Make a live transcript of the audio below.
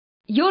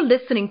You're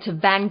listening to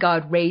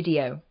Vanguard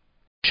Radio.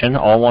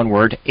 All one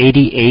word,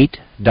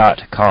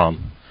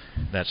 88.com.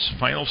 That's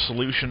Final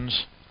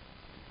Solutions.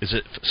 Is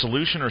it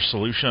solution or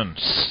solution?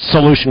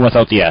 Solution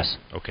without the S.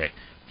 Okay.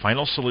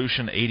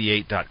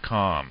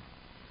 FinalSolution88.com.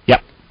 Yep.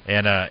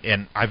 And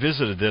I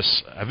visited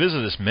this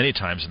many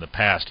times in the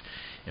past.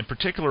 In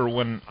particular,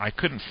 when I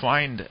couldn't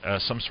find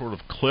some sort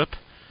of clip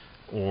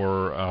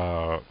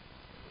or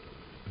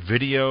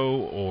video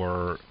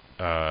or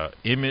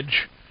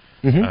image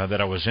that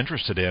I was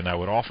interested in, I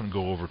would often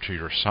go over to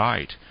your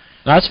site.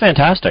 That's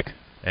fantastic.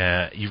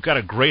 You've got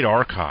a great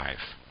archive.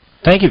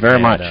 Thank you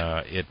very much.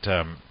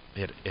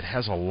 It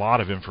has a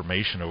lot of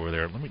information over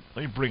there. Let me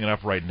bring it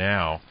up right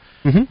now.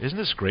 Mm-hmm. Isn't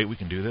this great? We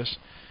can do this.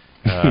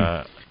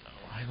 Final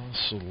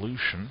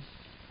Solution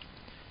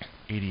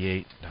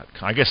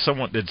 88.com. I guess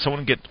did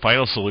someone get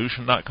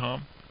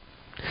FinalSolution.com?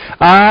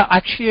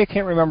 Actually, I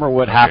can't remember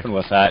what happened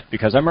with that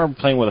because I remember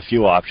playing with a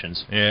few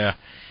options. Yeah,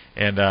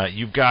 and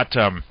you've got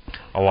a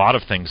lot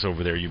of things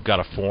over there. You've got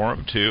a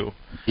forum too,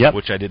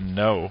 which I didn't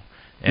know,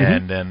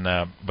 and then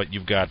but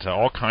you've got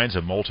all kinds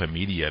of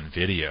multimedia and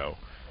video.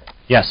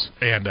 Yes.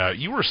 And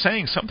you were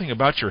saying something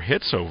about your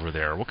hits over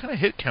there. What kind of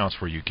hit counts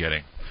were you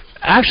getting?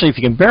 Actually, if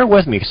you can bear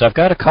with me, because I've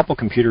got a couple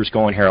computers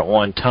going here at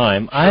one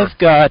time. Sure. I've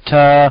got,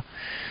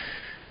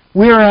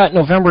 we're at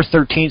November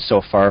 13th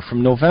so far.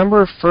 From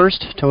November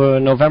 1st to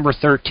November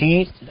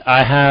 13th,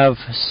 I have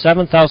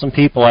 7,000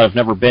 people that have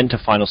never been to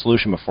Final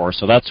Solution before,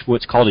 so that's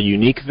what's called a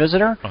unique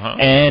visitor.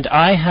 And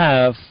I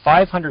have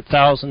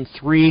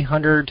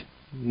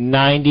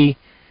 500,390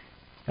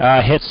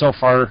 hits so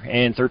far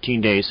in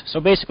 13 days. So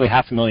basically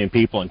 500,000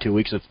 people in 2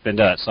 weeks have been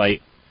to that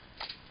site.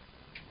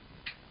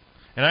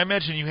 And I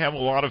imagine you have a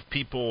lot of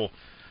people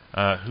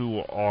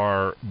who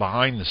are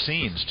behind the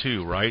scenes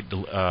too, right?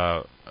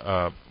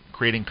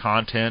 Creating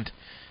content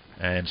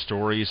and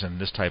stories and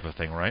this type of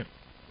thing, right?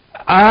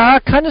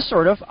 Kind of,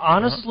 sort of.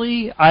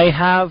 Honestly, I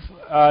have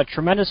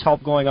tremendous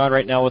help going on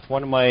right now with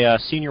one of my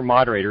senior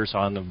moderators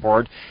on the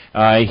board.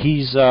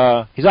 He's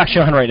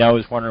actually on right now.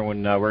 He's wondering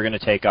when we're going to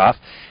take off.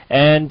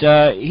 And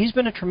he's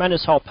been a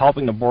tremendous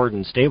helping the board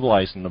and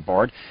stabilizing the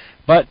board.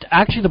 But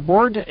actually, the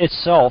board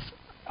itself,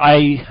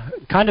 I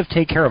kind of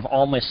take care of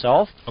all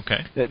myself.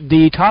 Okay.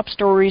 The top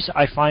stories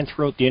I find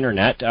throughout the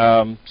internet.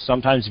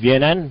 Sometimes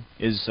VNN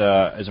is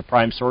a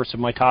prime source of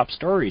my top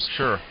stories.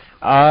 Sure.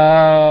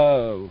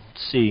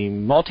 Let's see,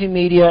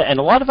 multimedia, and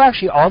a lot of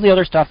actually all the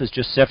other stuff is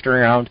just sifting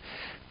around.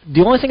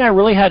 The only thing I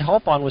really had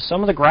help on was some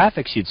of the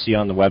graphics you'd see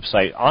on the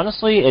website.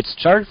 Honestly, it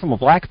started from a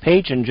blank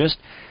page and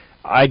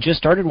I just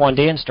started one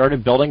day and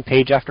started building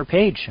page after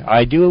page.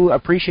 I do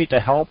appreciate the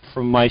help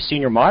from my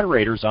senior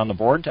moderators on the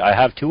board. I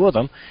have 2 of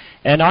them.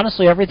 And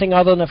honestly, everything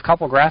other than a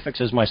couple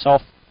graphics is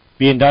myself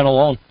being done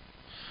alone.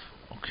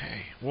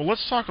 Okay. Well,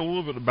 let's talk a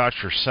little bit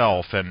about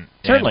yourself.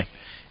 Certainly.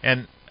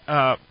 And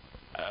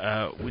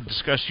we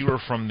discussed you were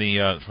from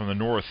the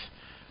north,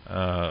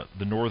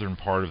 the northern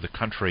part of the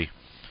country.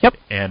 Yep.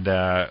 And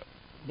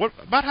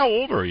about how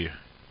old are you?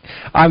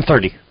 I'm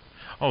 30.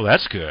 Oh,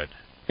 that's good.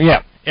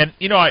 Yeah. And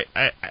I'm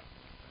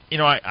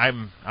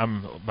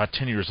about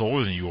 10 years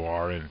older than you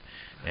are, and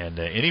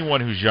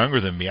anyone who's younger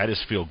than me, I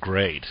just feel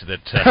great that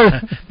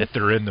that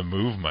they're in the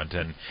movement.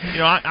 And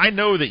I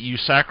know that you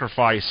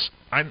sacrifice.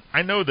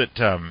 I know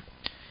that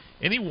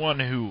anyone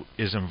who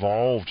is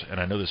involved, and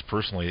I know this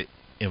personally,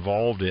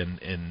 involved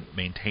in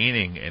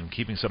maintaining and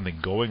keeping something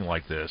going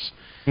like this,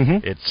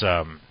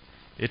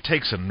 it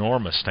takes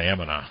enormous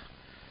stamina.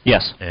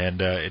 Yes.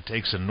 And it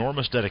takes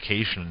enormous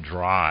dedication and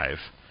drive.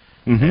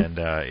 And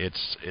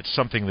it's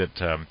something that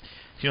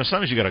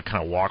sometimes you got to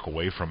kind of walk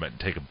away from it and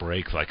take a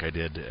break, like I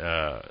did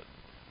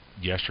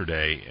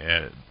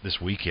yesterday, this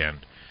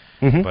weekend.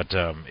 But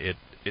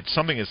it's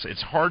something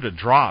it's hard to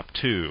drop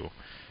too,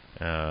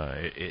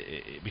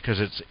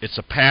 because it's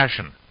a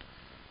passion.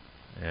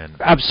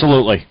 And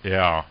absolutely.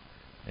 Yeah,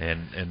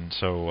 and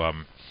so,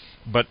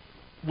 but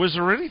was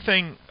there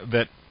anything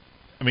that,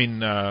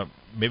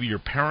 maybe your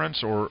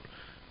parents or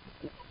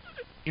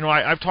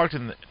I've talked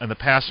in the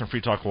past on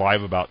Free Talk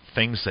Live about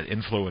things that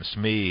influenced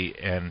me,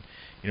 and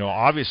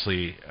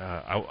obviously,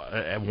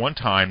 at one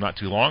time, not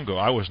too long ago,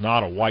 I was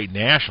not a white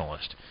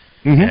nationalist,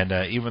 and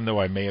even though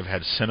I may have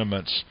had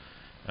sentiments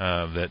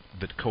that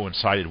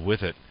coincided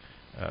with it,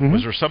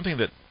 was there something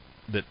that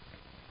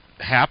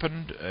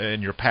happened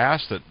in your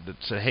past that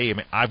said, "Hey,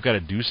 I've got to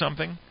do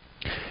something"?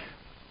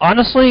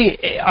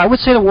 Honestly, I would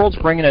say the world's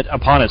bringing it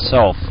upon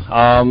itself.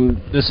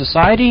 The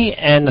society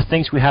and the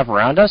things we have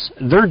around us,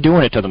 they're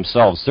doing it to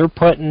themselves. They're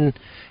putting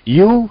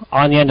you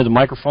on the end of the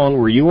microphone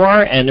where you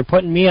are, and they're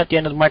putting me at the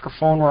end of the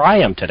microphone where I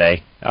am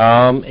today.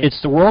 It's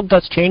the world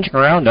that's changing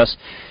around us.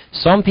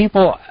 Some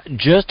people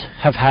just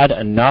have had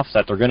enough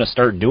that they're going to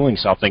start doing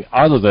something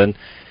other than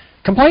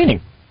complaining.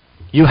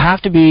 You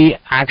have to be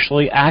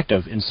actually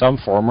active in some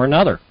form or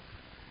another.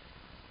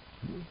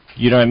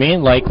 You know what I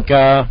mean? Like,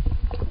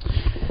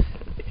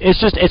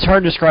 it's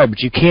hard to describe, but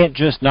you can't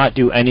just not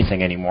do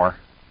anything anymore.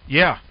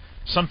 Yeah.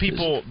 Some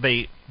people,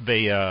 they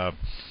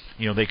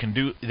they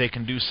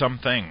can do some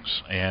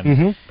things,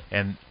 and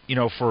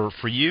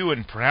for you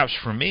and perhaps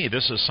for me,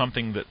 this is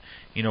something that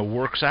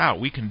works out.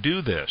 We can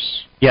do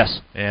this.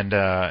 Yes. And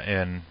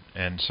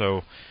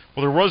so,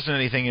 well, there wasn't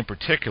anything in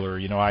particular.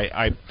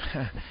 I've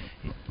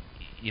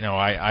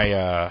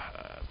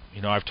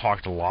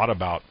talked a lot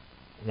about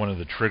one of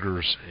the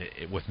triggers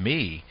with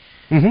me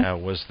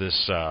was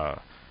this.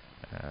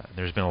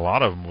 There's been a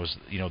lot of them. Was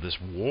this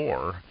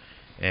war,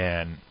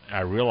 and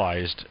I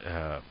realized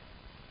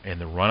in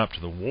the run up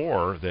to the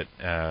war that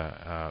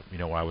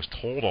I was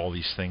told all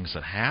these things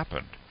that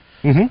happened.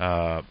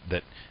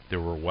 That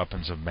there were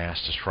weapons of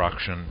mass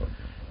destruction,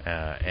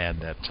 and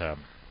that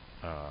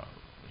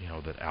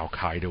that Al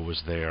Qaeda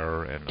was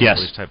there, and all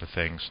these type of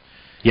things.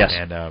 Yes.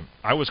 And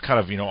I was kind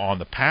of on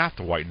the path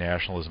to white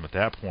nationalism at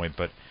that point,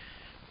 but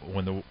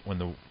when the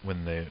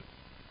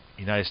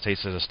United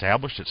States has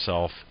established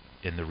itself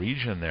in the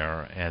region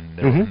there, and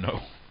there were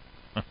no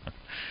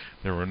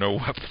there were no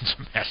weapons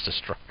of mass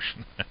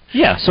destruction.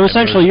 Yeah. So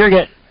essentially,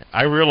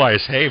 I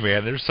realized, hey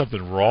man, there's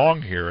something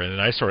wrong here, and then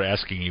I started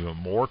asking even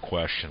more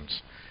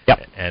questions.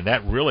 Yep. And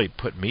that really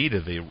put me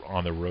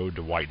on the road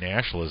to white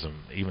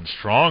nationalism even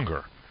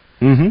stronger.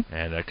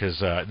 And because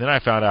then I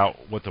found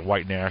out what the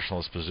white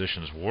nationalist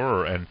positions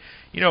were, and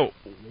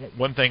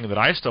one thing that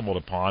I stumbled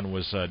upon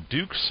was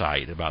Duke's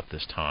site about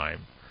this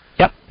time.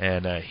 Yep.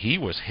 And he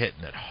was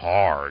hitting it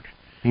hard.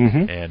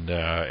 And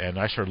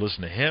I started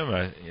listening to him.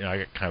 I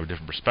got kind of a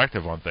different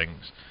perspective on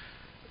things.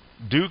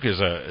 Duke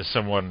is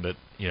someone that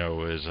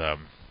is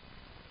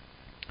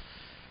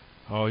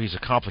he's a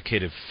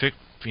complicated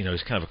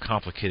he's kind of a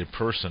complicated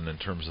person in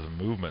terms of the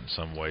movement in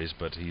some ways,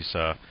 but his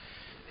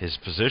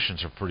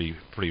positions are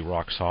pretty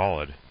rock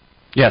solid.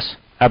 Yes,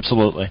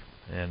 absolutely.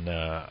 And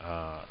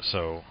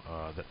so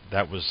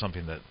that was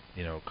something that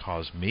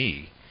caused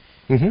me.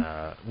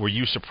 Were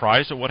you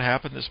surprised at what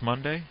happened this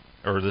Monday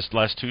or this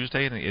last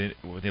Tuesday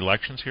with the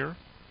elections here?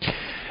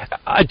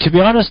 To be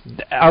honest,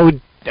 I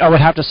would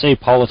have to say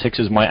politics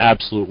is my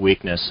absolute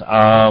weakness.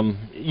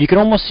 You can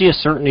almost see a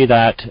certainty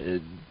that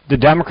the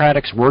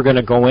Democrats were going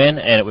to go in,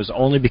 and it was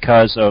only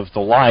because of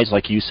the lies,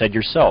 like you said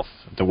yourself,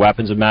 the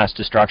weapons of mass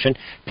destruction.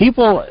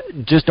 People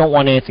just don't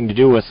want anything to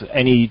do with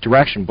any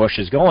direction Bush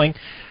is going,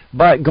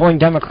 but going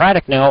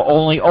Democratic now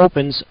only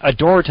opens a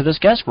door to this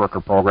guest worker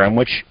program,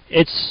 which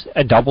it's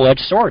a double-edged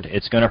sword.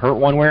 It's going to hurt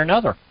one way or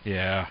another.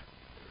 Yeah,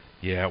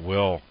 it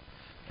will.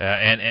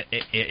 And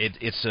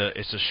it's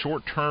a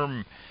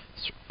short-term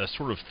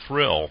sort of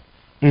thrill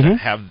to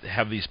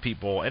have these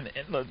people. And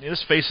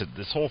let's face it,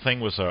 this whole thing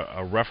was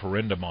a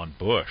referendum on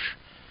Bush.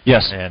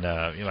 Yes. And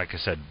like I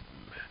said,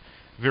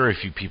 very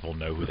few people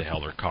know who the hell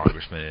their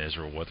congressman is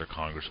or what their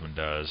congressman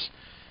does.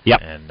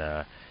 Yep. And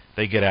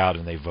they get out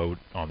and they vote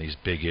on these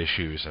big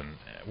issues, and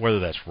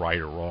whether that's right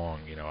or wrong,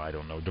 I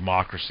don't know.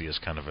 Democracy is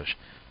kind of a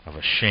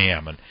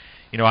sham, and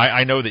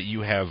I know that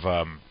you have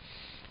a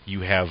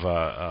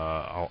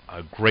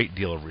great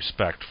deal of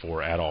respect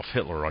for Adolf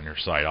Hitler on your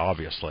site,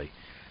 obviously,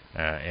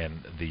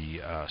 and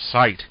the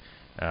site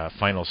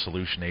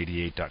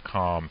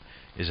finalsolution88.com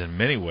is in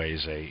many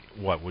ways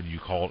what would you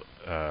call it,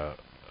 a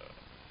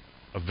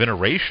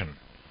veneration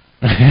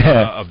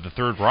of the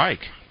Third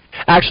Reich.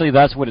 Actually,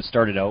 that's what it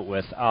started out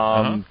with.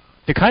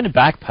 To kind of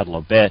backpedal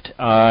a bit,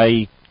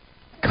 I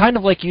kind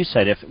of like you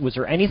said, was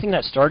there anything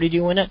that started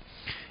you in it?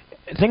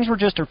 Things were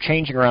just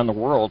changing around the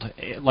world,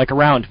 like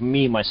around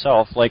me,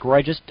 myself, like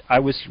where I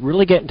was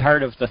really getting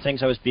tired of the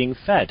things I was being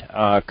fed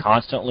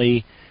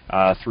constantly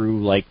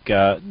through like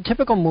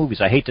typical movies.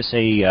 I hate to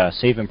say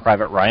Saving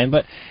Private Ryan,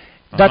 but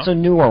that's a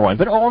newer one.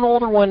 But an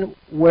older one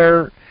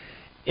where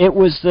it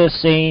was the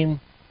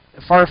same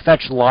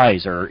far-fetched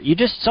lies, or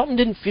something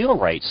didn't feel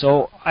right.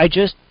 So I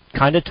just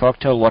kind of took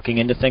to looking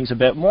into things a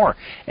bit more,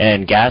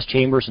 and gas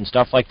chambers and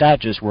stuff like that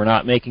just were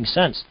not making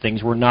sense.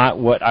 Things were not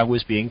what I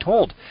was being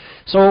told.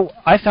 So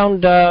I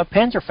found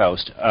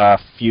Panzerfaust a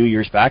few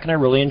years back, and I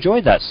really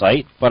enjoyed that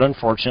site, but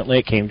unfortunately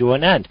it came to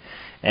an end.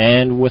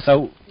 And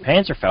without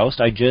Panzerfaust,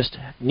 I just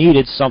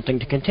needed something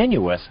to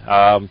continue with,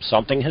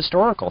 something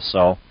historical.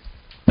 So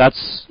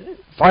that's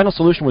Final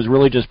Solution was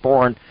really just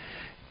born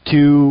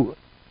to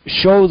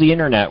show the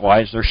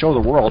internet-wise, or show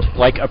the world,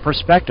 like a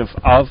perspective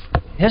of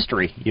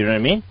history. You know what I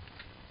mean?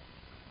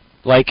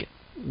 Like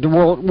the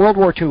World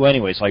War II,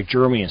 anyways, like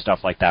Germany and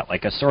stuff like that,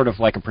 like a sort of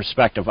like a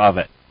perspective of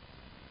it.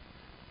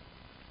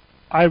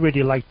 I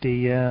really like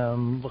the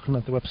looking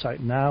at the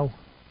website now.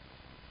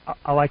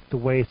 I like the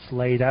way it's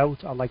laid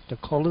out. I like the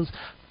colours.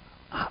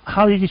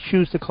 How did you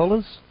choose the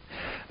colours?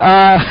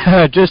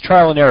 Just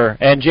trial and error.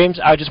 And James,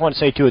 I just want to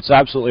say too, it's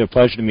absolutely a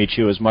pleasure to meet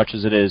you as much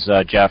as it is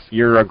Jeff.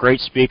 You're a great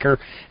speaker,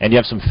 and you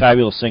have some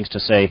fabulous things to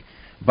say.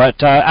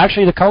 But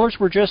actually, the colors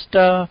were just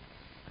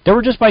they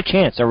were just by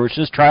chance. There was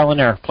just trial and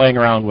error, playing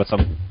around with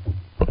them.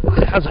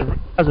 It has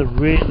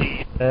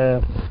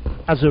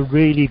a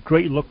really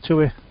great look to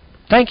it.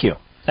 Thank you.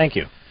 Thank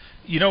you.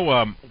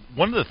 One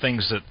of the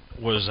things that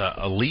was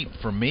a leap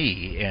for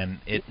me, and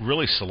it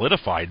really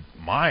solidified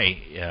my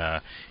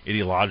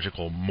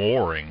ideological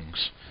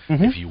moorings,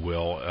 if you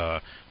will,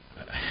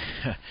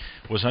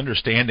 was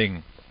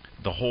understanding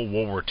the whole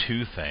World War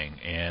II thing,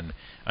 and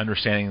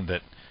understanding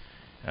that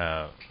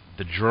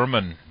the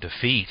German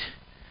defeat,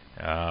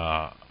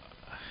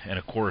 and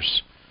of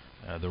course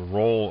the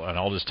role, and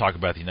I'll just talk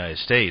about the United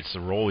States, the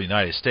role of the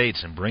United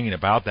States in bringing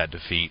about that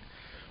defeat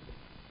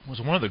was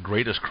one of the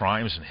greatest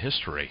crimes in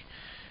history.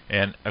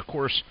 And of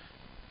course,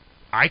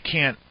 I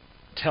can't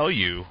tell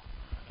you,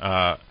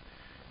 I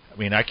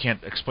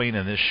can't explain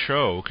in this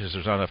show because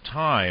there's not enough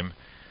time,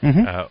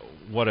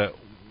 what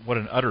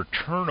an utter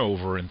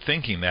turnover in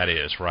thinking that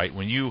is, right?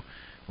 When you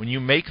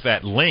make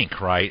that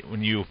link, right?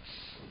 When you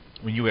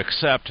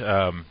accept,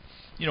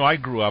 I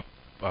grew up,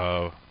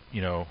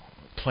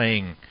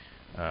 playing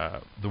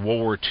the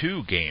World War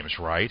II games,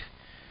 right?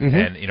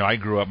 And I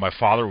grew up. My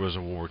father was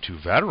a World War II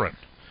veteran,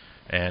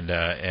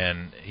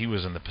 and he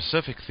was in the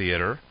Pacific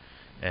Theater,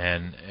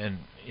 and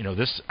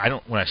this.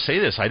 When I say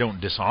this, I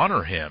don't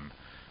dishonor him,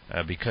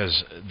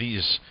 because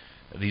these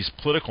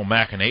political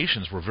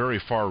machinations were very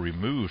far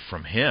removed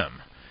from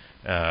him.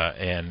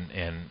 And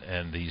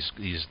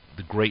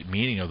the great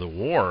meaning of the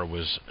war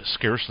was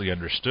scarcely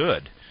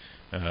understood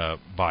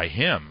by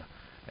him.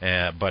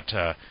 But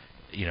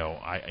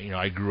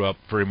I grew up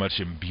very much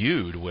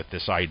imbued with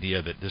this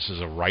idea that this is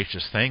a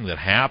righteous thing that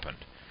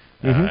happened,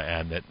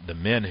 and that the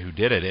men who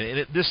did it.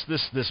 And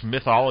this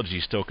mythology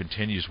still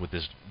continues with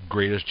this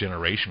Greatest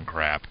Generation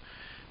crap,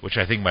 which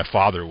I think my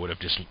father would have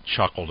just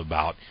chuckled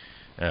about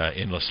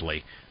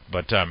endlessly.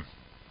 But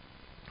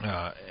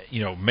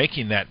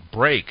making that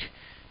break.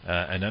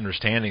 And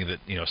understanding that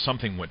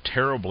something went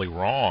terribly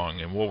wrong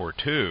in World War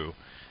II,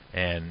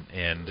 and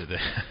and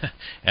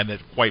that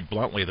quite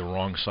bluntly the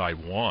wrong side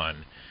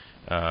won.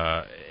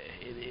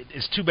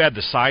 It's too bad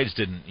the sides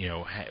didn't.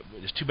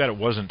 It's too bad it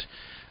wasn't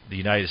the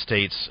United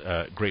States,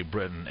 Great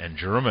Britain, and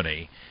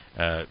Germany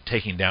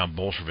taking down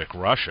Bolshevik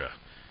Russia.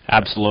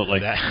 Absolutely.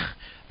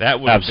 That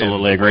would have been the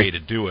agree. way to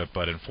do it.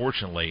 But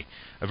unfortunately,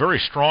 a very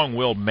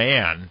strong-willed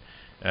man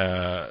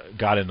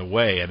got in the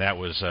way, and that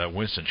was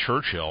Winston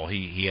Churchill.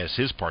 He has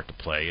his part to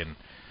play, and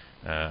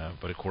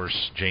but of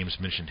course James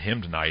mentioned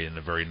him tonight in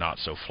a very not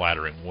so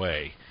flattering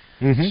way.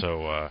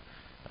 So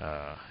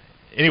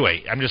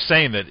anyway, I'm just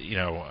saying that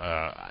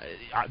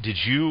did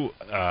you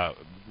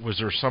was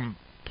there some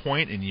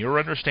point in your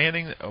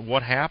understanding of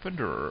what happened,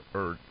 or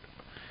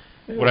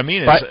what I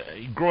mean is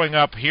growing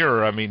up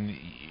here,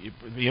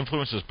 the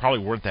influences probably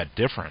weren't that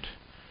different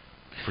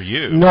for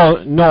you. No,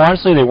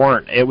 honestly they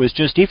weren't. It was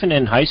just, even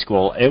in high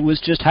school, it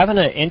was just having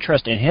an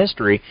interest in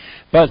history,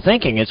 but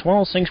thinking it's one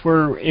of those things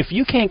where if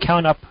you can't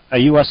count up a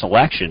U.S.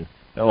 election,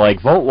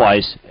 like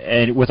vote-wise,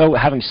 and without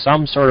having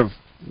some sort of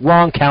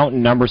wrong count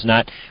in numbers and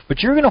that, but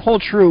you're going to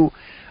hold true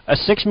a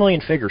 6 million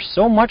figure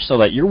so much so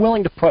that you're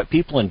willing to put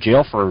people in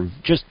jail for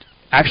just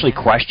actually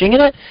questioning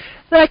it,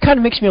 that kind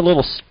of makes me a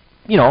little,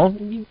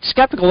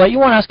 skeptical that you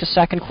want to ask a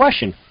second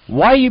question.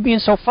 Why are you being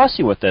so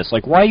fussy with this?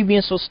 Like, why are you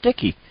being so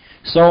sticky?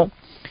 So,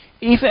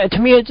 to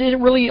me, it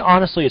really,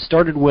 honestly, it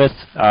started with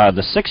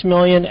the 6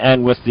 million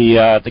and with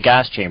the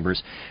gas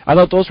chambers. I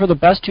thought those were the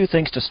best two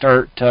things to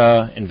start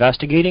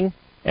investigating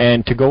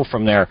and to go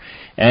from there.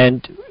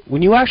 And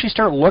when you actually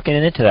start looking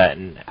into that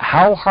and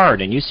how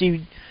hard, and you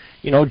see,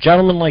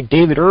 gentlemen like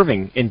David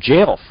Irving in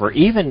jail for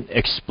even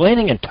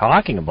explaining and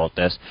talking about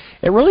this,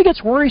 it really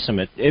gets worrisome.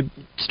 It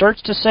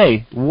starts to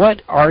say,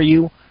 what are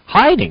you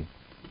hiding?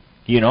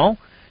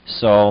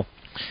 So.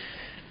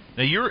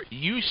 Now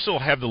you still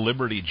have the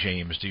liberty,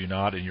 James, do you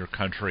not, in your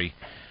country,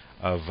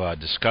 of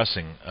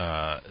discussing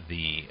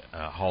the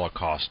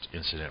Holocaust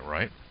incident,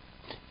 right?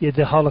 Yeah,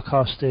 the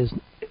Holocaust is,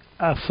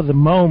 for the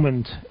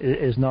moment,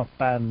 is not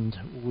banned.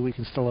 We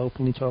can still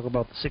openly talk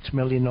about the 6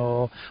 million,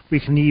 or we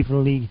can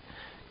evenly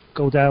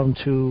go down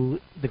to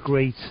the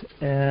great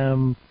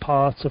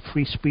parts of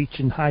free speech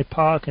in Hyde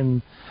Park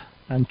and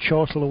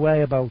chortle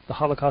away about the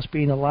Holocaust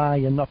being a lie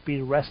and not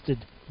being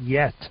arrested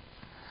yet.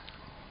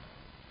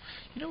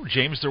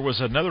 James, there was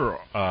another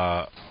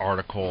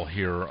article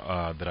here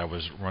that I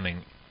was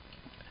running.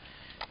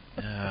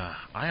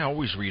 I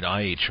always read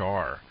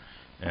IHR,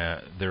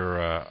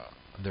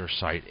 their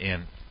site,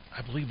 and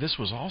I believe this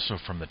was also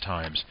from the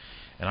Times,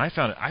 and I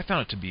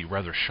found it to be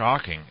rather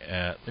shocking.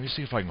 Let me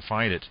see if I can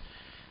find it.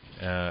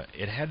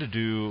 It had to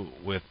do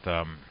with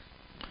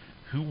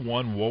who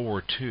won World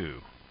War II,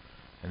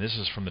 and this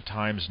is from the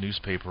Times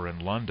newspaper in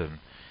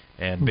London,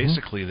 and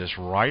basically this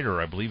writer,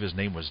 I believe his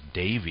name was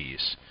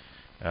Davies.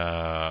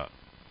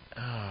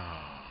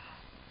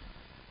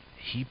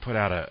 He put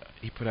out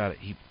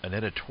an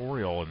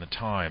editorial in the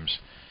Times.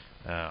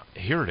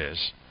 Here it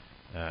is.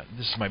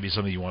 This might be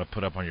something you want to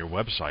put up on your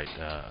website,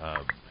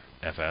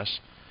 FS.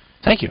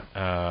 Thank you.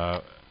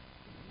 The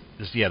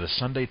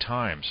Sunday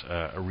Times,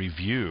 a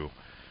review.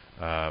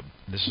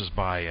 This is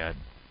by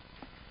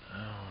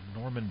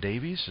Norman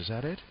Davies. Is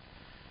that it?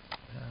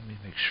 Let me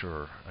make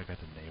sure I got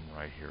the name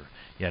right here.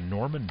 Yeah,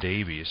 Norman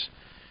Davies,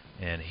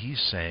 and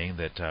he's saying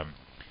that.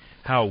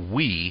 How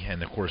we,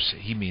 and of course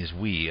he means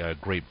we,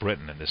 Great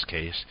Britain in this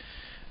case,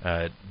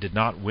 did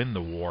not win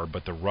the war,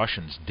 but the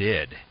Russians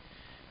did.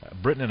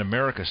 Britain and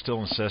America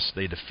still insist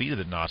they defeated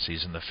the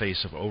Nazis in the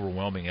face of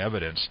overwhelming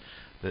evidence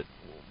that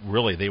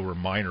really they were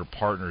minor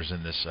partners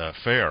in this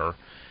affair.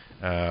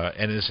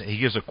 And he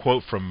gives a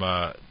quote from.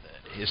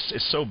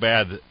 It's so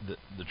bad that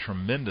the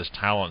tremendous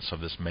talents of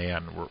this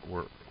man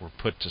were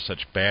put to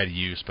such bad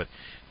use. But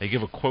they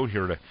give a quote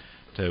here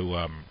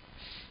of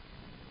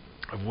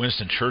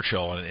Winston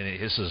Churchill, and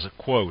this is a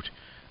quote: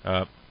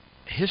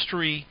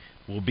 "History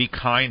will be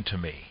kind to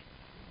me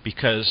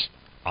because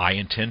I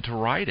intend to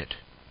write it,"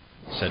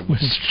 said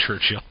Winston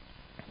Churchill.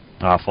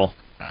 Awful.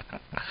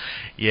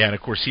 Yeah, and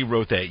of course he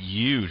wrote that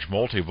huge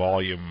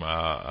multi-volume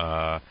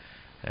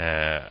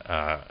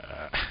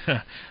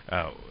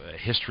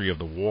history of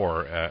the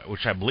war,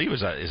 which I believe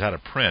is out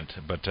of print.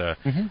 But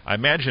I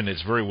imagine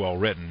it's very well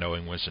written,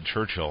 knowing Winston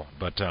Churchill.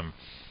 But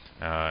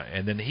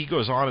and then he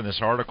goes on in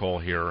this article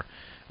here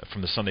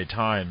from the Sunday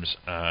Times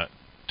to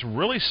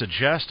really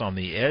suggest on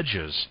the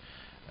edges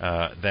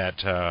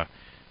that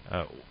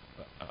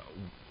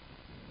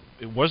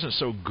it wasn't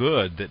so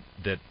good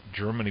that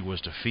Germany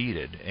was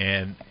defeated,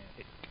 and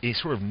he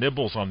sort of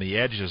nibbles on the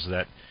edges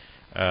that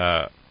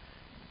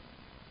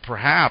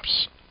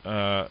perhaps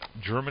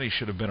Germany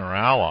should have been our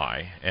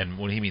ally, and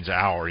when he means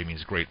our, he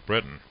means Great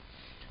Britain.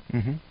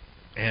 Mm-hmm.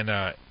 And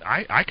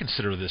I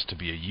consider this to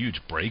be a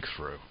huge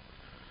breakthrough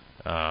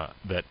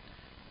that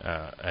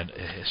a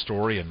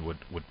historian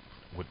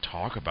would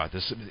talk about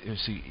this.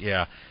 See,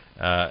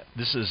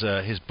 this is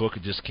his book.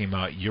 It just came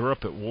out,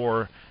 Europe at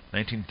War,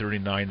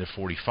 1939 to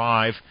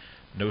 45.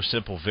 No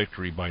Simple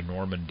Victory by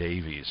Norman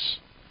Davies.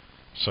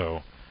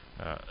 So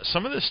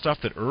some of this stuff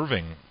that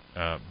Irving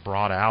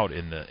brought out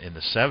in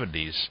the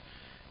 70s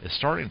is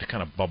starting to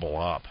kind of bubble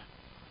up.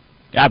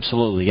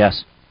 Absolutely,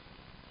 yes.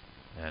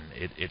 And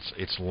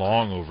it's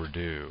long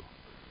overdue.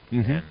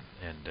 Mm-hmm.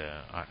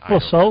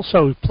 Plus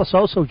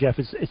also, Jeff,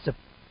 it's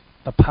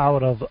the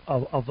power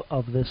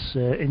of this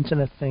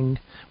internet thing,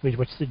 which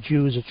the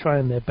Jews are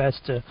trying their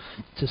best to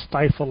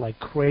stifle like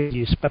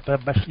crazy,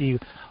 especially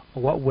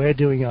what we're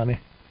doing on it,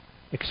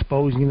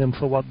 exposing them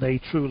for what they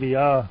truly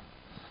are.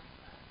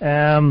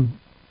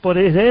 But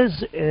it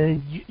is,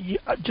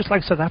 just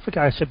like South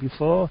Africa, I said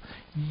before,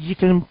 you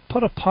can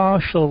put a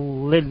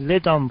partial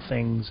lid on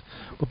things,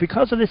 but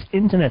because of this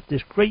internet,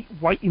 this great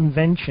white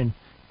invention,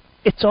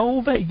 it's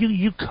over.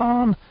 You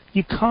can't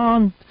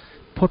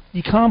put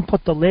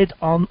the lid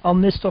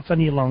on this stuff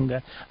any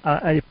longer.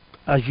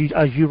 As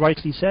you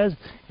rightly says,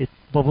 it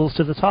bubbles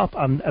to the top,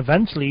 and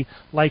eventually,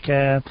 like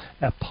a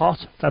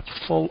pot that's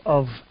full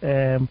of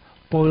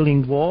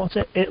boiling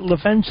water, it'll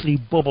eventually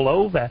bubble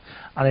over,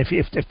 and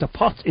if the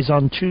pot is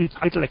on too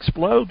tight, it'll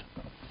explode.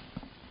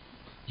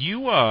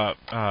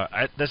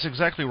 That's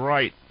exactly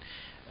right.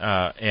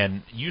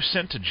 And you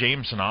sent to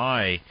James and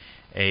I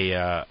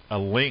a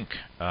link.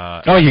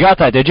 Oh, you got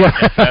that, did you?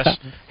 Yes.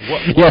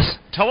 Yes.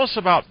 Tell us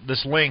about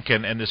this link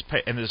and this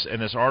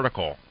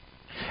article.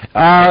 Can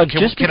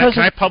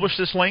I publish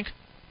this link?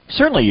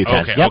 Certainly, you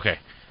can. Okay. Yep.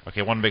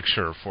 Okay. I want to make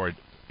sure before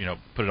I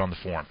put it on the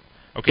forum.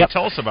 Okay. Yep.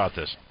 Tell us about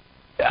this.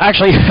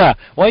 Actually,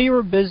 while you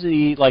were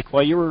busy,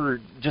 while you were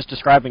just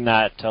describing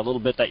that a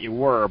little bit that you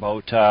were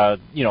about,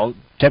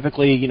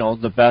 typically,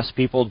 the best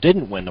people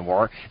didn't win the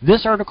war.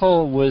 This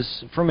article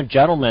was from a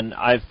gentleman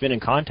I've been in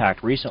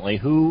contact recently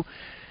who,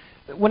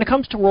 when it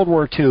comes to World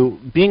War II,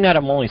 being that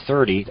I'm only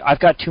 30, I've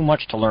got too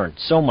much to learn,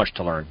 so much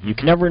to learn. You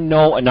can never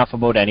know enough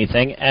about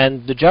anything,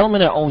 and the gentleman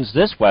that owns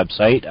this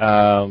website,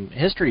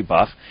 History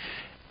Buff,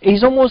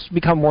 he's almost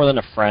become more than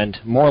a friend,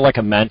 more like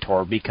a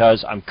mentor,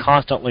 because I'm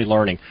constantly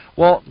learning.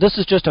 Well, this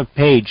is just a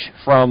page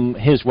from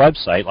his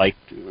website, like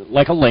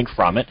a link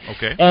from it.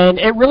 Okay. And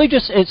it really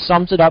it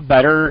sums it up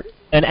better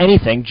than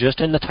anything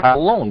just in the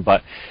title alone.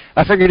 But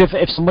I figured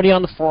if somebody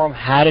on the forum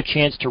had a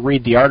chance to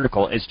read the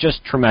article, it's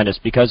just tremendous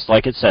because,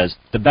 like it says,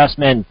 the best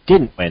men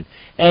didn't win.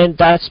 And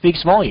that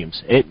speaks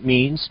volumes. It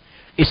means,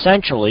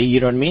 essentially, you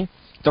know what I mean,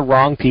 the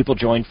wrong people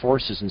joined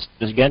forces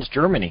against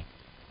Germany.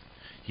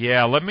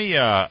 Yeah, let me.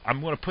 I'm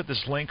going to put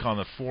this link on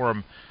the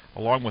forum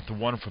along with the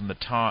one from the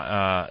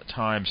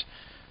Times.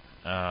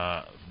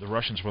 The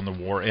Russians won the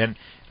war, and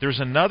there's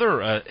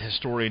another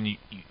historian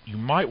you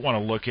might want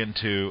to look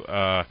into.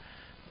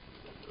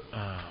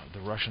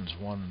 The Russians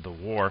won the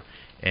war,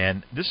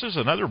 and this is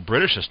another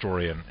British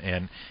historian.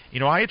 And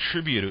I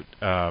attribute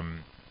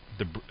Britain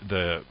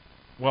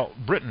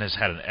has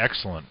had an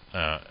excellent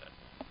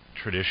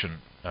tradition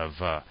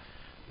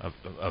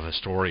of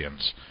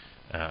historians.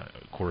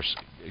 Of course,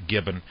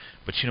 Gibbon,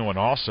 but and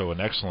also an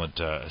excellent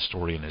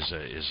historian is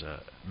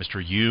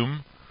Mr.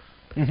 Hume.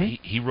 Mm-hmm.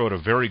 He wrote a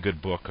very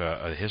good book,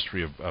 a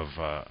history of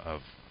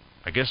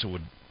I guess it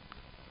would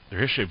the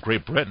history of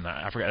Great Britain.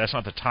 I forgot, that's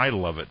not the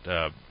title of it,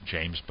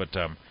 James, but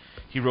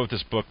he wrote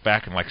this book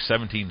back in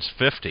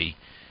 1750,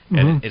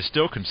 and it's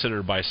still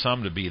considered by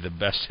some to be the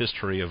best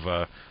history of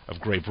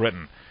Great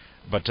Britain.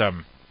 But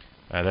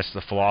that's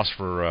the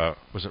philosopher.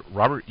 Was it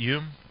Robert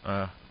Hume?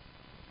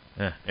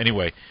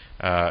 Anyway,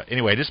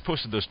 I just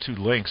posted those two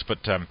links, but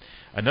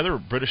another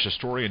British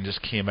historian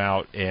just came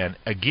out, and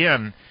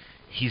again,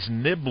 he's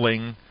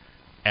nibbling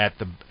at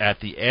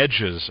the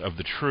edges of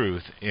the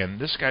truth. And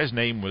this guy's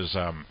name was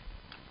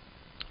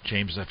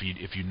James.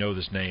 If you know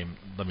this name,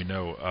 let me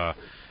know.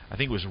 I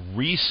think it was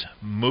Rees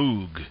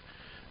Mogg,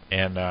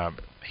 and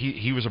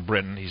he was a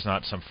Briton. He's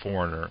not some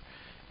foreigner,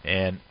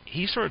 and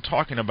he started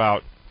talking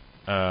about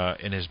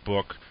in his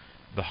book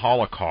the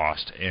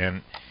Holocaust,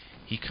 and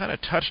he kind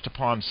of touched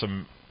upon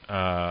some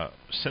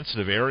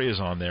sensitive areas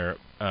on there.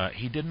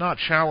 He did not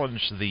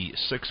challenge the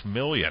 6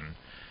 million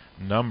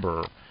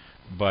number,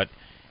 but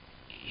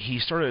he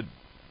started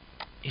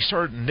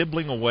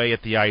nibbling away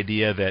at the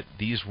idea that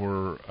these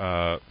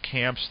were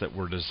camps that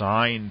were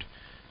designed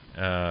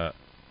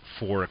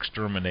for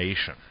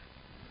extermination.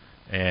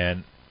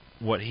 And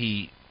what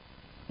he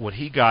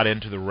got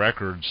into the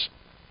records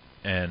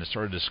and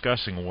started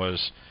discussing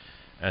was,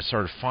 and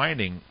started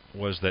finding,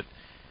 was that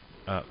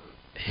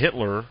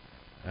Hitler,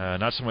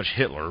 not so much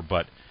Hitler,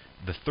 but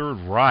the Third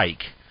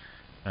Reich,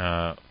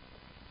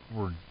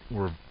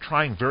 were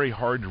trying very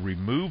hard to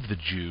remove the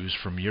Jews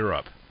from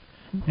Europe,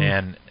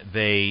 and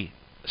they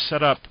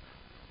set up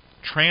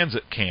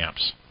transit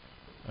camps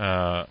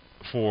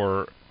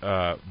for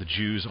the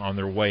Jews on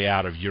their way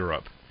out of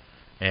Europe,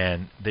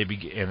 and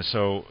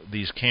so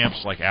these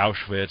camps like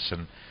Auschwitz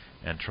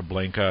and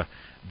Treblinka,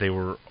 they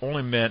were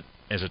only meant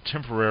as a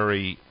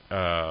temporary.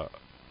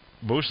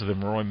 Most of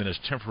them were only meant as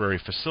temporary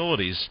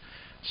facilities,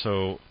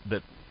 so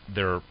that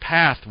their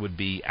path would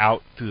be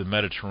out through the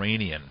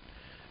Mediterranean,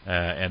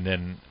 and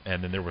then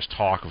there was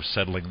talk of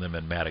settling them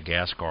in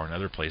Madagascar and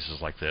other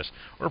places like this,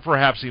 or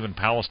perhaps even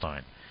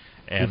Palestine.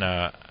 And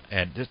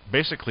just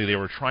basically they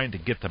were trying to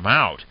get them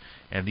out.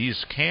 And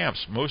these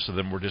camps, most of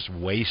them were just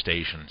way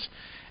stations.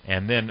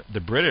 And then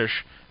the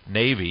British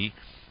Navy,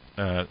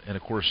 and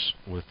of course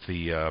with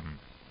the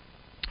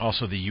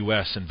also the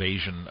U.S.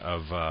 invasion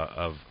of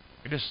I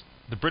guess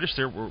the British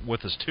there were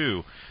with us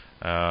too,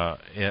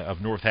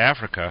 of North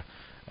Africa.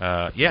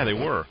 Yeah, they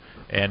were.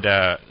 And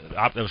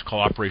that was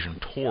called Operation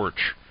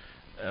Torch.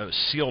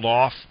 Sealed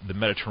off the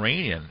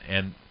Mediterranean,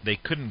 and they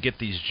couldn't get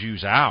these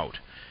Jews out.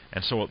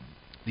 And so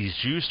these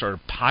Jews started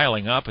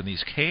piling up in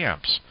these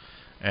camps,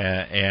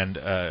 and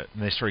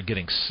they started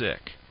getting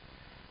sick.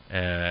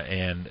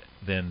 And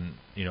then,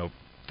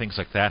 things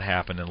like that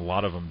happened, and a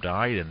lot of them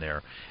died in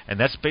there. And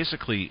that's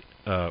basically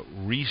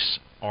Rees,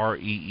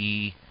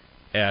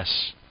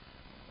 R-E-E-S,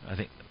 I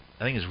think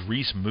it's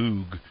Rees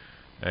Mogg.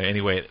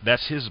 Anyway,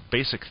 that's his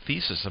basic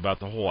thesis about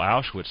the whole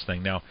Auschwitz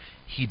thing. Now,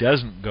 he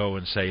doesn't go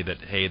and say that,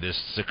 hey, this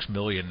 6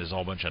 million is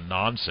all a bunch of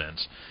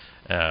nonsense.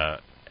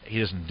 He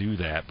doesn't do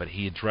that, but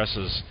he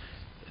addresses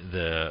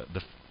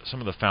some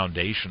of the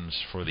foundations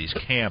for these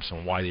camps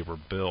and why they were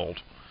built.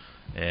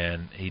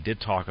 And he did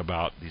talk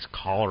about these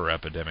cholera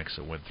epidemics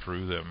that went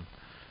through them,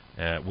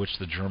 which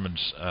the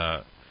Germans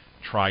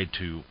tried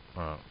to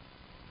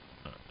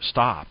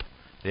stop.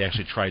 They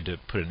actually tried to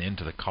put an end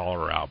to the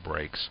cholera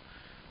outbreaks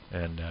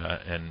and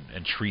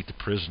treat the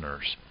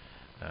prisoners.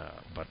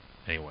 But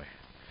anyway,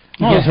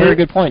 very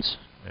good points.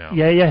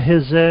 Yeah.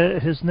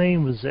 His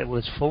name was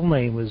his full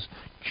name was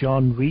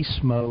John Rees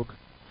Mogg.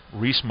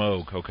 Rees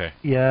Mogg, okay.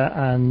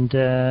 Yeah, and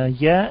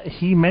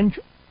he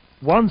mentioned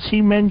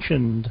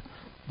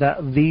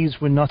that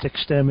these were not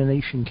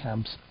extermination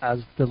camps,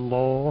 as the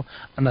law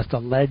and as the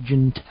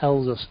legend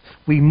tells us.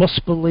 We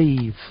must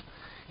believe.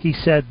 He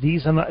said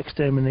these are not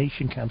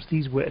extermination camps;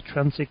 these were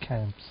transit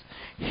camps.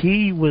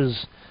 He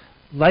was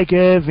like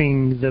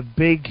Irving, the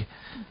big.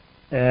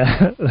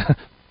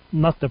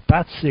 Not the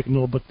bat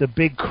signal, but the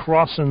big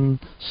cross and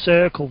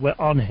circle were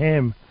on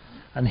him,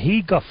 and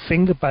he got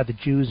fingered by the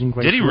Jews in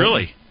Great Britain. Did he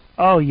really?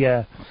 Oh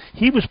yeah,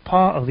 he was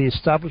part of the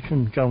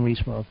establishment, John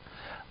Rees Mogg.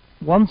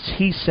 Once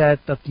he said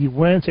that they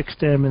weren't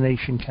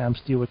extermination camps,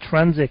 they were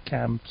transit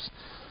camps.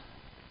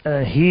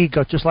 He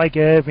got, just like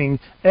Irving.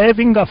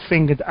 Irving got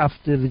fingered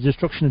after the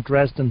destruction of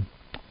Dresden.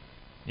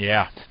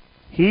 Yeah.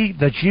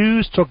 The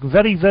Jews took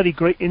very, very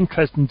great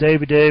interest in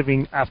David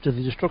Irving after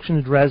the destruction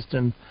of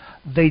Dresden.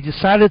 They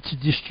decided to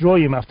destroy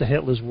him after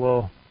Hitler's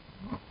war.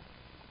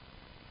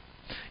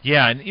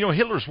 Yeah, and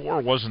Hitler's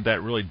War wasn't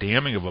that really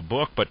damning of a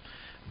book, but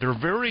they're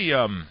very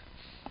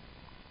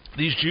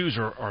these Jews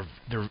are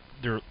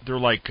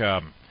like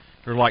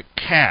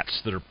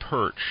cats that are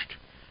perched,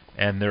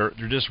 and they're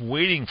just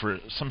waiting for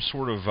some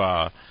sort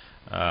of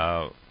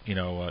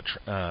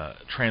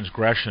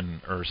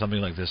transgression or something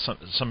like this,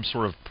 some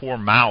sort of poor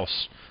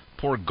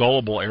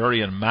gullible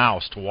Aryan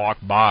mouse to walk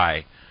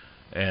by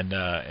and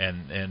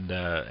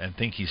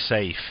think he's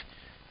safe,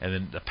 and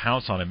then to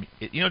pounce on him.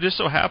 Just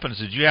so happens,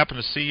 did you happen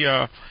to see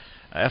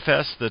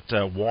FS that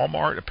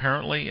Walmart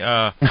apparently?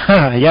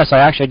 Yes, I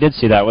actually did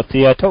see that with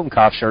the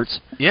Totenkopf shirts.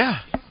 Yeah.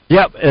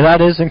 Yep,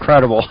 that is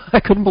incredible. I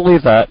couldn't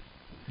believe that.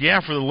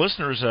 Yeah, for the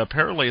listeners,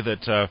 apparently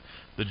that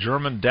the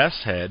German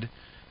death's head,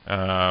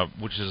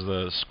 which is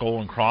the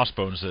skull and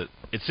crossbones, that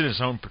it's in its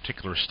own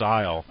particular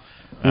style,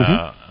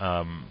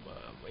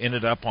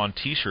 ended up on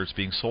T-shirts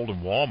being sold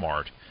in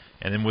Walmart,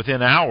 and then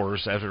within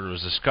hours after it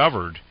was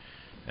discovered,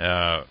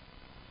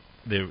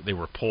 they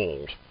were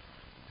pulled.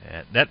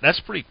 That's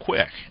pretty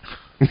quick.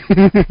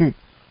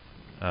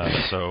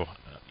 So,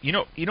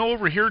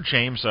 over here,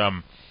 James.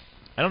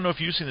 I don't know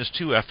if you've seen this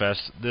too,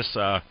 FS.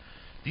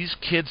 These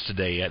kids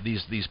today,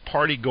 these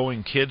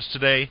party-going kids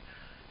today,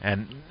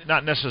 and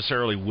not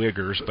necessarily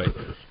Wiggers, but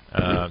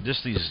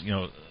just these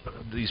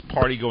these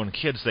party-going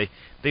kids.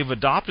 They've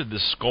adopted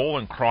this skull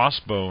and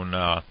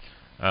crossbone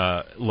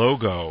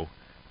logo,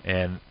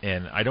 and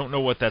I don't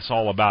know what that's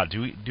all about.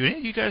 Do any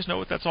of you guys know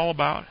what that's all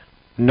about?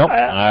 Nope,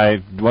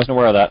 I wasn't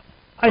aware of that.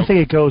 I think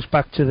it goes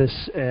back to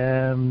this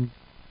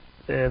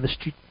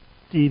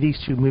these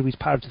two movies,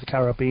 Pirates of the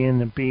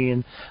Caribbean, and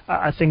being.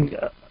 I think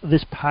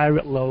this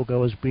pirate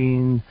logo has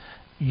been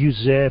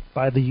usurped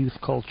by the youth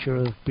culture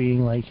of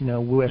being like,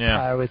 we're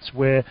pirates,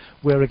 we're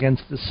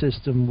against the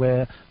system,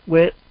 we're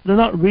they're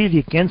not really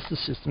against the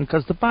system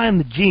because they're buying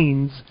the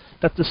jeans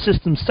that the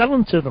system's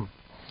selling to them.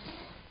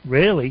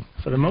 Really,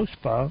 for the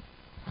most part.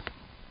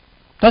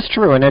 That's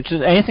true, and it's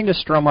just anything to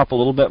strum up a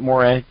little bit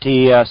more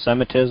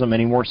anti-Semitism,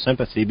 any more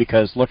sympathy,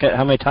 because look at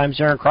how many times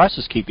Iron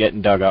Crosses keep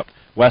getting dug up.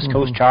 West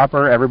Coast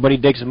Chopper, everybody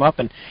digs them up,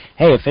 and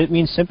hey, if it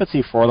means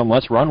sympathy for them,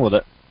 let's run with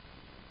it.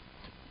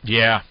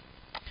 Yeah.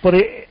 But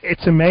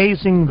it's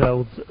amazing,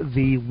 though,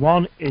 the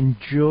one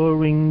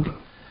enduring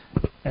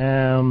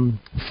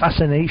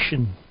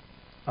fascination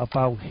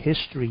about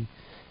history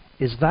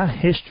is that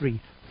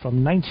history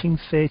from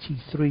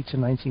 1933 to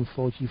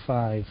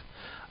 1945.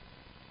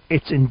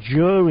 It's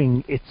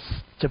enduring.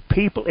 It's to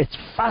people. It's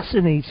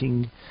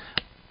fascinating.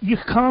 You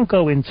can't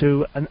go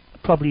into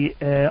probably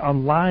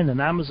online and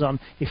Amazon.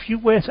 If you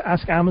were to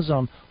ask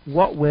Amazon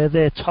what were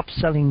their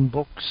top-selling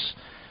books,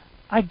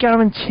 I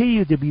guarantee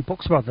you there'd be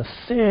books about the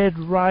Third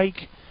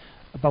Reich,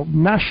 about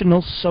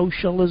National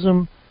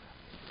Socialism.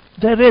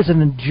 There is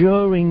an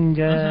enduring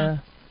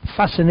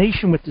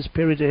fascination with this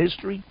period of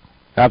history.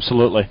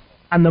 Absolutely.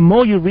 And the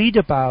more you read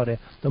about it,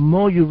 the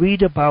more you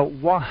read about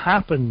what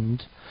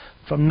happened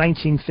from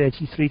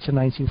 1933 to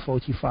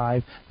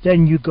 1945,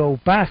 then you go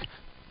back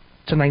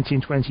to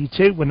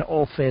 1922 when it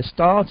all first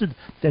started,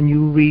 then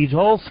you read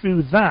all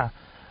through that,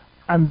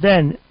 and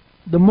then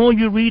the more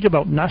you read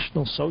about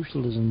National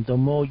Socialism, the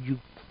more you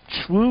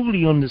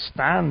truly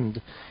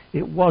understand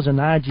it was an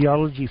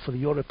ideology for the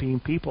European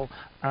people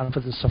and for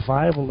the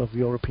survival of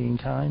European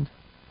kind.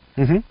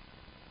 Mm-hmm.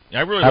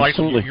 I really liked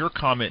your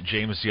comment,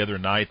 James, the other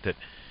night that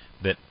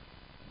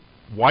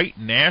white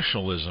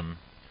nationalism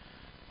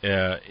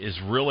is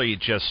really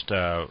just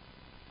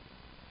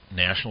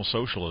National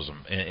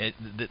Socialism.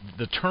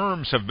 The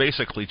terms have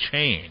basically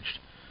changed.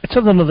 It's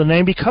another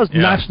name because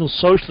National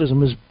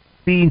Socialism has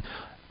been,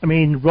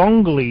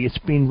 it's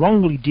been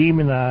wrongly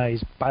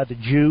demonized by the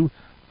Jew,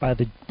 by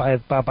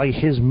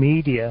his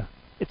media.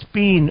 It's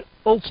been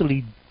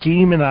utterly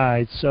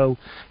demonized. So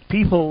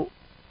people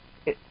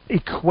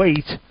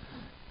equate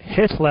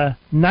Hitler,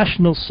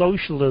 National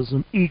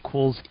Socialism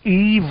equals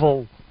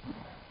evil.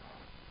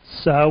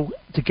 So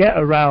to get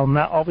around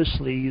that,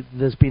 obviously,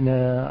 there's been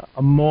a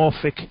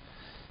morphic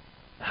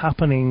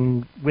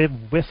happening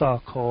with our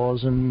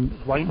cause, and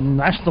white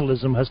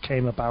nationalism has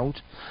came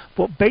about.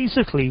 But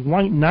basically,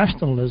 white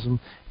nationalism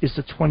is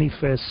the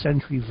 21st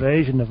century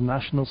version of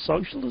National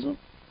Socialism.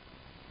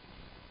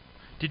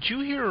 Did you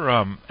hear,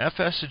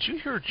 FS, did you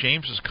hear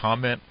James's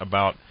comment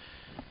about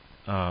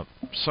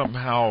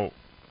somehow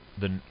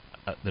the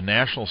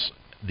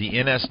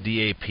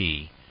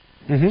NSDAP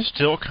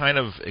still kind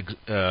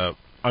of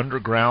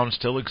underground,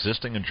 still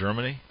existing in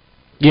Germany?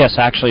 Yes,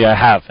 actually I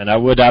have, and I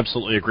would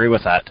absolutely agree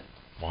with that.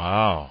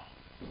 Wow.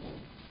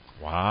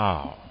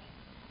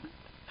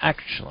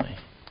 Actually.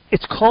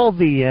 It's called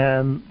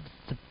the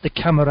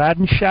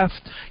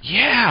Kameradschaft.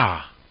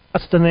 Yeah.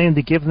 That's the name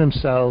they give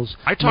themselves.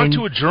 I talked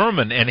to a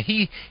German, and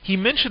he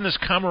mentioned this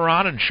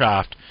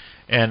Kameradschaft,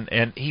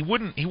 and he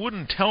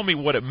wouldn't tell me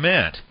what it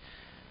meant.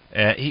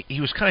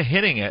 He was kind of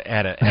hinting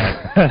at it.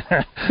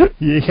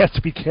 You have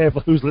to be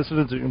careful who's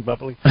listening to him,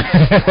 Bubbly.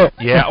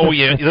 Yeah. Oh,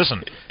 yeah.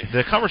 Listen,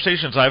 the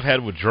conversations I've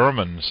had with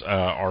Germans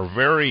are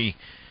very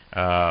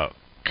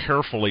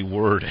carefully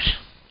worded.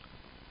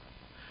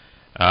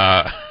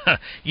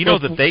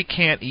 That they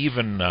can't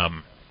even.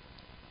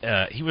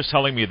 He was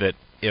telling me that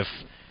if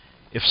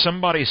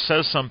somebody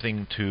says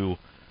something to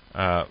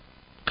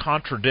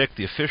contradict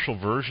the official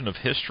version of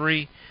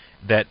history,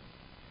 that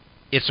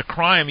it's a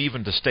crime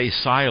even to stay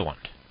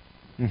silent.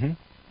 Mm-hmm.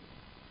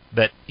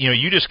 That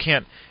you just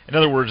can't. In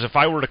other words, if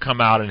I were to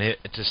come out and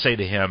to say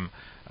to him,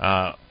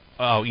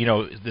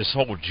 this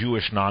whole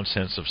Jewish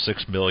nonsense of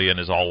 6 million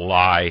is all a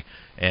lie,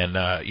 and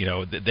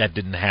that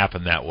didn't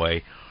happen that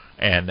way,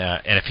 and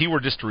if he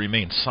were just to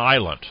remain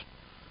silent,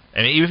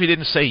 and even if he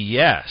didn't say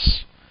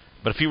yes,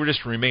 but if he were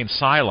just to remain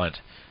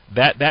silent,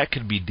 that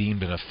could be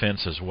deemed an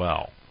offense as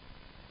well.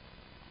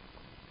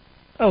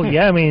 Oh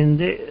yeah,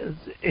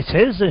 it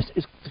is.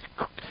 It's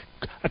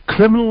a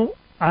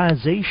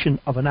criminalization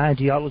of an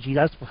ideology.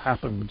 That's what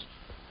happened.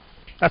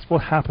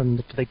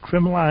 They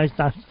criminalized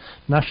that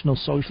National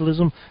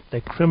Socialism.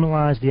 They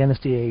criminalized the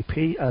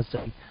NSDAP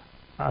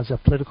as a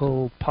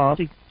political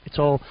party. It's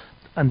all,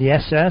 and the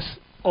SS,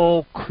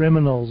 all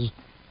criminals,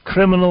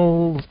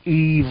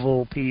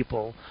 evil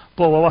people.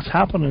 But what's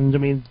happening? The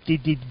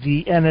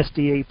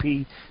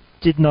NSDAP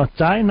did not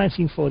die in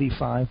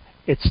 1945.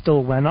 It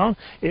still went on.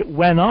 It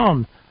went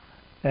on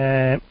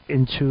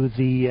into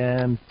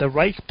the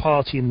Reich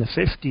Party in the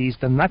 50s.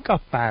 Then that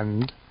got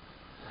banned.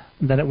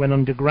 And then it went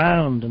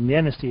underground, and the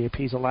NSDAP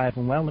is alive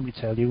and well, let me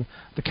tell you.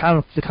 The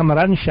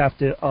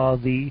Kameradschaft are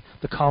the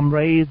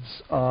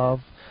comrades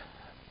of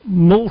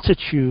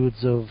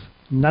multitudes of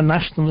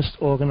nationalist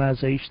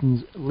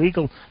organizations,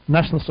 legal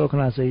nationalist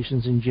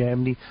organizations in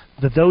Germany.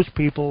 They're those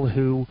people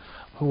who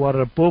are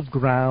above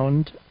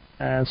ground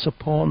and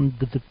supporting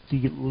the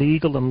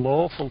legal and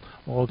lawful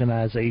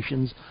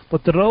organizations,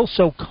 but they're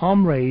also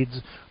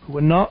comrades who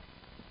are not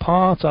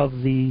part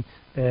of the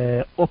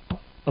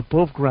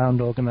above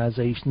ground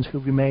organizations who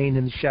remain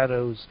in the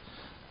shadows.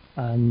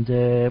 And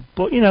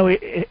but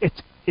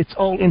it's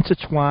all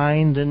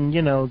intertwined, and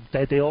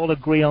they all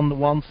agree on the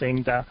one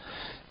thing, that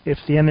if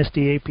the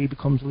NSDAP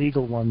becomes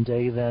legal one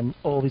day, then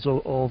all these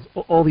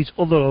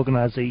other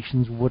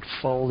organizations would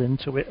fall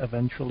into it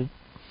eventually.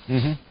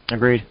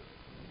 Agreed.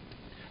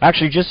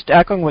 Actually, just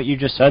echoing what you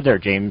just said there,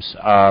 James,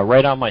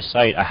 right on my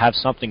site, I have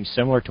something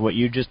similar to what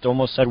you just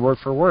almost said word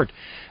for word.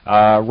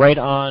 Right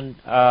on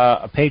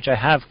a page I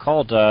have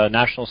called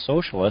National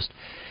Socialist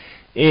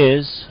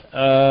is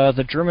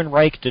the German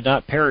Reich did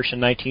not perish in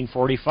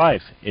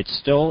 1945. It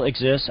still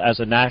exists as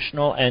a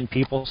national and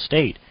people's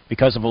state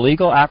because of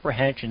illegal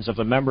apprehensions of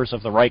the members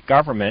of the Reich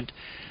government.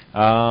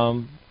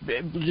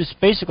 Just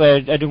basically,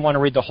 I didn't want to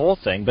read the whole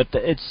thing, but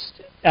it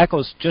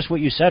echoes just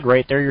what you said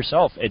right there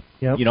yourself. It,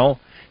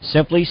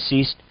 simply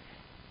ceased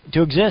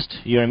to exist.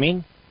 You know what I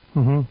mean?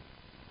 Mm-hmm.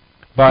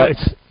 But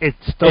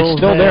it's still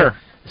there.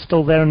 It's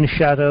still there in the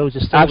shadows.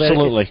 It's still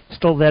absolutely there. It's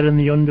still there in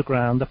the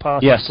underground. The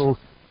party's yes. still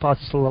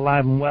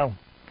alive and well.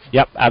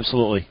 Yep,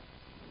 absolutely.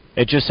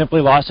 It just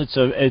simply lost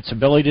its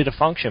ability to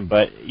function,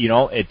 but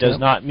it does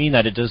not mean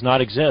that it does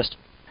not exist.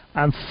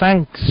 And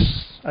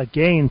thanks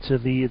again to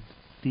the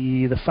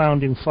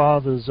founding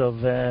fathers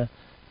of the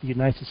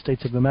United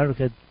States of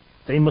America.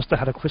 They must have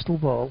had a crystal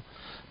ball,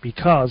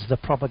 because the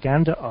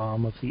propaganda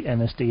arm of the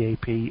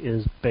NSDAP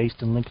is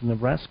based in Lincoln,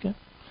 Nebraska,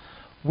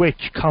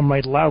 which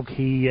Comrade Lauk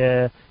he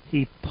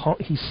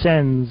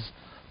sends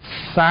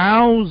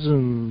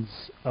thousands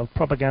of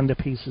propaganda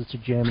pieces to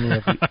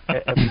Germany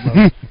every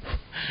month.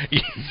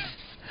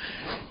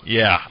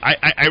 Yeah,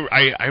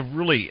 I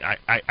really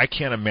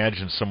can't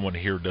imagine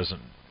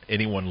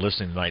anyone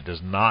listening tonight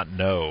does not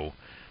know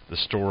the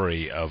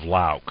story of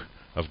Lauk,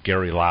 of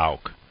Gary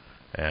Lauk.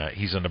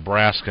 He's a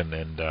Nebraskan,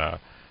 and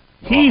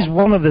he's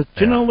one of the.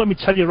 Let me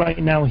tell you right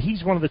now,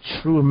 he's one of the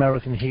true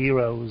American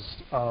heroes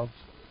of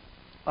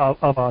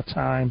our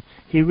time.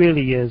 He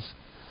really is.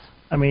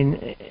 I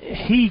mean,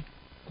 he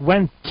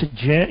went to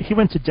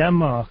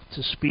Denmark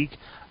to speak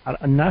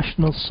at a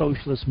National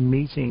Socialist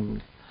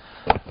meeting.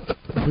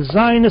 The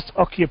Zionist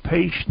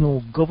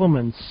occupational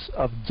governments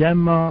of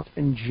Denmark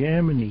and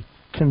Germany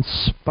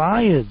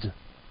conspired.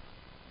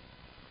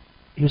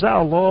 He was at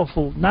a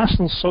lawful.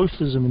 National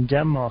Socialism in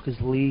Denmark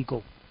is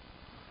legal.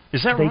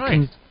 Is that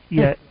right?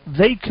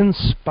 They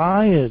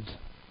conspired.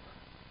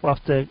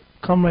 After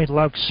Comrade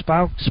Lauk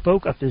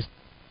spoke at this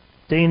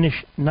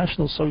Danish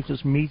National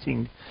Socialist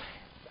meeting,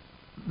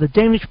 the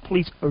Danish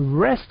police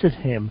arrested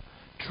him,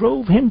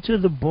 drove him to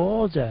the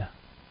border,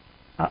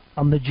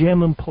 and the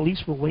German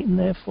police were waiting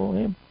there for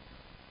him.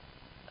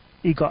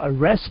 He got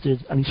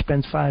arrested, and he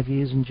spent 5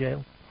 years in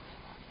jail,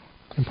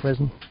 in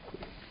prison.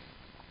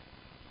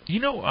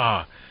 James,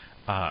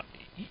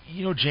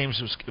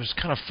 it was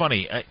kind of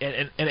funny,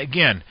 and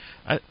again,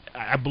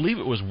 I believe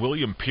it was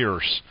William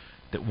Pierce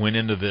that went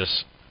into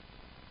this.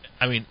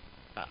 I mean,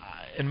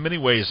 in many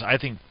ways, I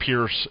think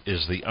Pierce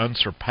is the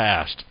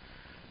unsurpassed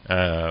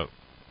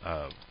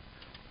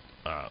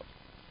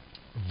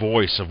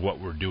voice of what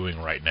we're doing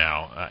right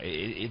now.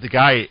 The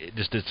guy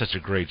just did such a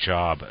great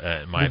job,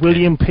 in my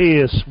opinion.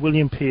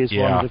 William Pierce,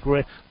 yeah.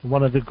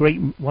 one of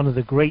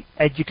the great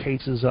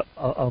educators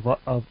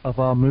of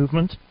our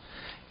movement.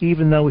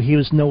 Even though he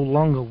was no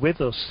longer with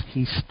us,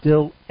 he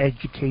still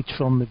educates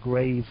from the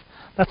grave.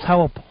 That's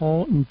how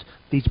important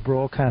these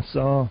broadcasts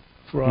are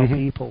for our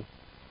people.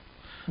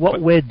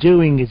 What we're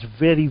doing is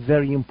very,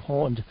 very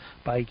important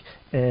by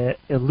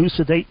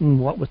elucidating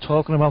what we're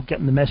talking about,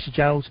 getting the message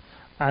out,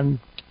 and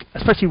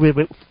especially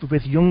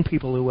with young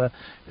people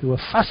who are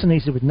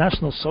fascinated with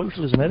National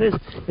Socialism.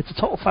 It's a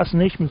total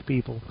fascination with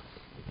people.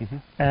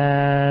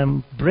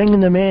 Bringing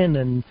them in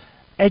and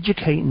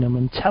educating them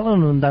and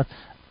telling them that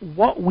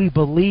what we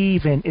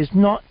believe in is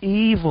not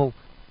evil.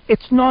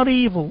 It's not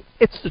evil.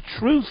 It's the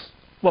truth,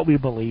 what we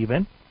believe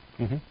in.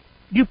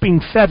 You've been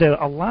fed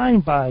a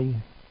line by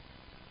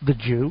the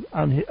Jew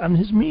and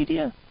his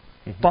media.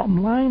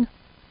 Bottom line.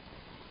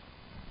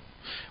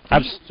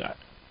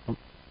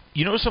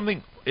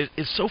 Something,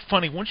 it's so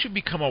funny. Once you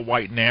become a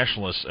white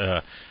nationalist,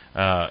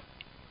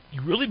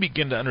 you really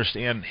begin to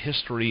understand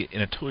history in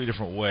a totally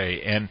different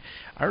way. And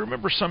I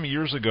remember some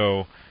years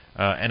ago,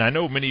 and I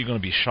know many of you are going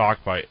to be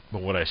shocked by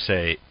what I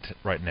say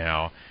right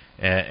now.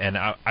 And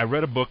I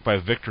read a book by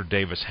Victor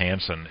Davis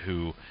Hanson,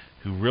 who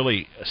who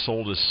really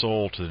sold his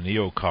soul to the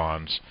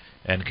neocons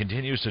and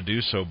continues to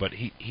do so. But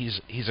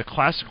he's a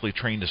classically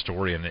trained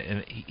historian,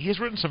 and he's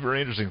written some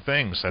very interesting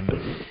things.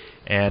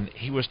 And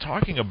he was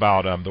talking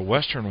about the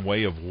Western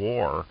way of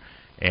war,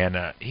 and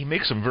he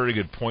makes some very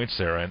good points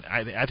there. And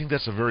I think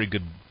that's a very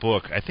good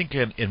book. I think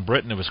in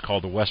Britain it was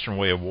called The Western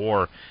Way of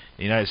War. In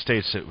the United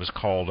States it was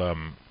called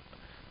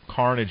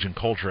Carnage and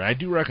Culture. I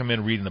do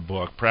recommend reading the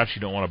book. Perhaps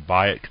you don't want to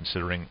buy it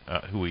considering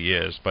who he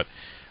is, but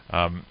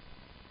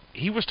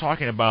he was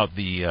talking about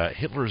the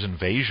Hitler's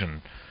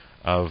invasion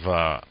of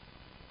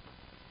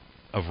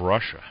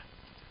Russia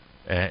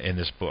in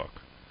this book,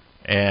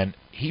 and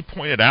he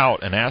pointed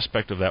out an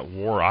aspect of that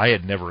war I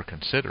had never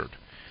considered,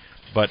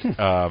 but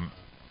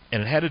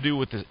and it had to do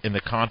with in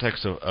the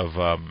context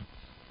of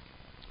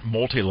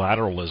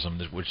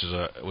multilateralism, which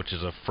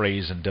is a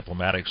phrase in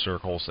diplomatic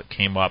circles that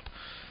came up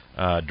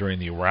during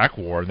the Iraq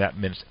War, and that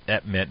meant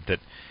that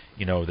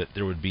that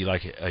there would be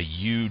like a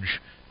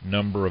huge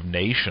number of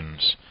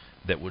nations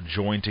that would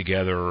join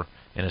together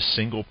in a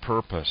single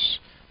purpose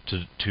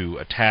to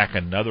attack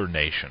another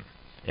nation.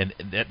 And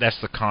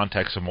that's the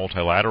context of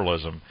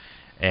multilateralism.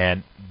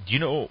 And do you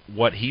know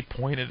what he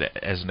pointed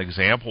as an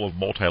example of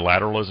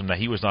multilateralism? Now,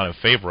 he was not in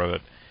favor of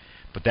it,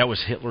 but that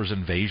was Hitler's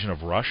invasion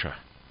of Russia.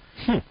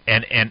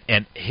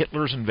 And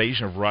Hitler's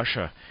invasion of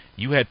Russia,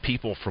 you had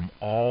people from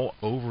all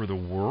over the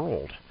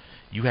world.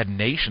 You had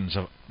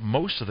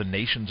most of the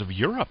nations of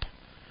Europe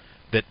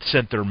that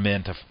sent their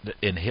men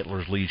in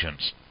Hitler's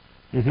legions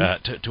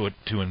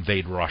to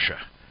invade Russia.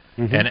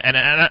 And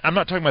I'm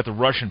not talking about the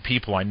Russian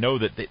people. I know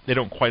that they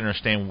don't quite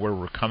understand where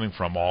we're coming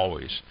from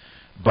always.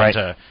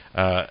 But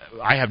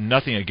I have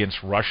nothing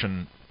against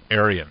Russian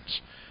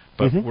Aryans.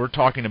 But we're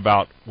talking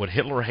about what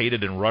Hitler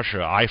hated in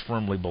Russia, I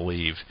firmly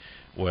believe,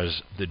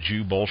 was the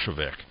Jew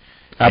Bolshevik.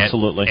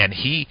 Absolutely. And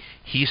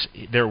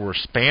there were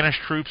Spanish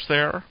troops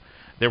there.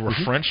 There were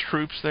French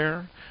troops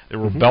there. There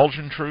were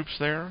Belgian troops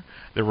there.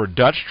 There were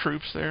Dutch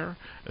troops there.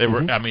 There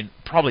were, I mean,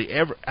 probably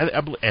every,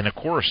 and of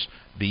course,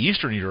 the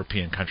Eastern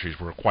European countries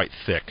were quite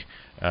thick.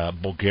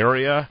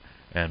 Bulgaria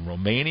and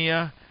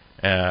Romania,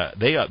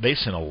 they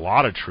sent a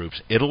lot of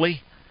troops.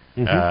 Italy,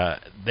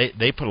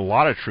 they put a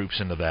lot of troops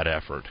into that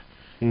effort,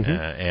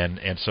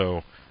 and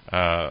so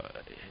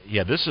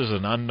this is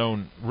an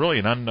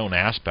unknown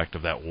aspect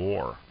of that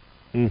war.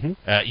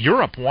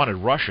 Europe wanted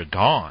Russia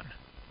gone.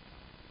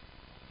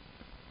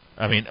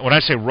 I mean, when I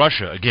say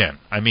Russia, again,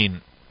 I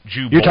mean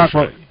Jew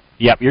Bolshevik.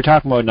 You're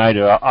talking about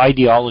an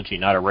ideology,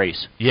 not a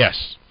race.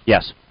 Yes.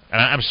 Yes.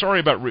 And I'm sorry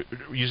about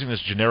using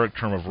this generic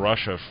term of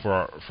Russia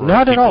for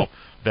not people at all.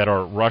 that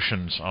are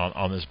Russians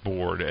on this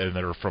board and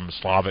that are from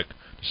Slavic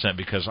descent,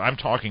 because I'm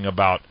talking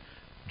about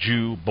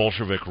Jew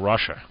Bolshevik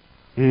Russia.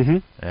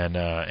 And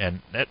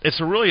it's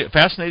a really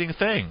fascinating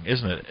thing,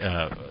 isn't it,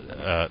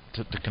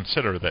 to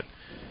consider that.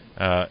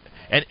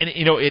 And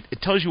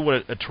it tells you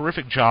what a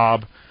terrific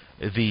job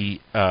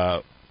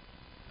that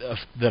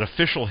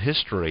official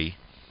history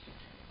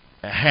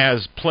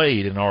has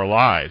played in our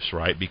lives,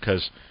 right?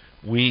 Because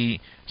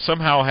we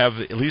somehow have,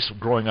 at least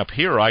growing up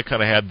here, I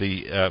kind of had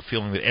the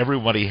feeling that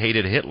everybody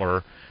hated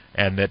Hitler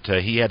and that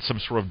he had some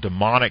sort of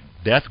demonic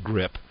death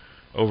grip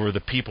over the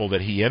people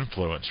that he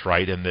influenced,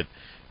 right? And that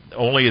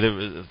only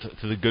to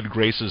the good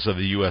graces of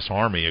the U.S.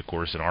 Army, of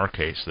course, in our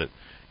case, that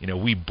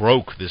we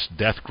broke this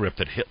death grip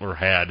that Hitler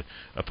had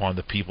upon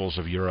the peoples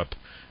of Europe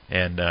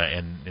and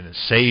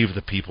saved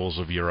the peoples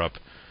of Europe,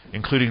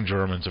 including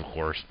Germans, of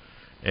course,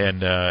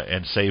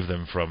 and save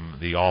them from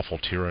the awful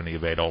tyranny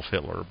of Adolf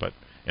Hitler. But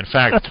in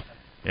fact,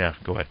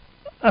 go ahead.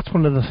 That's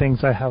one of the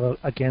things I have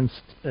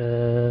against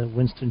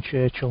Winston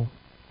Churchill.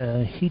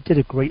 He did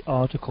a great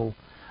article,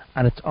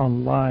 and it's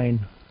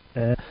online,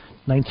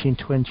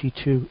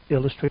 1922,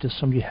 Illustrated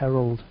Sunday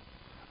Herald,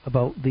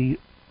 about the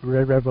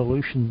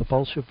revolution, the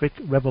Bolshevik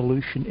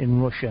Revolution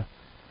in Russia.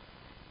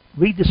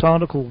 Read this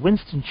article.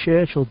 Winston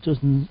Churchill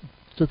doesn't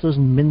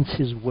mince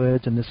his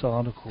words in this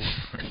article.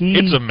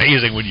 It's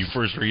amazing when you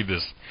first read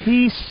this.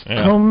 He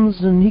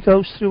comes and he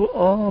goes through it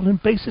all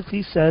and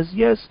basically says,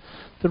 yes,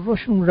 the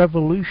Russian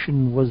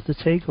Revolution was the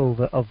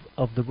takeover of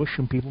the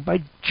Russian people by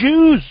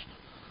Jews.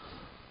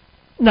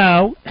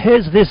 Now,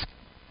 here's this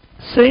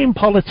same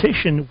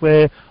politician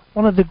where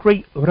one of the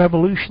great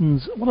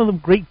revolutions, one of the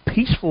great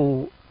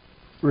peaceful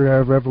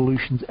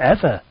revolutions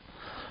ever,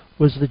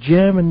 was the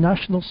German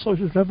National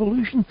Socialist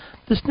Revolution.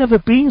 There's never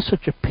been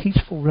such a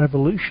peaceful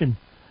revolution,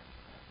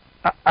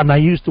 and I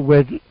use the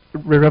word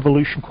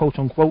revolution, quote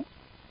unquote,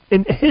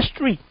 in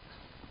history.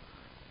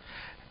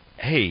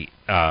 Hey,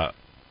 I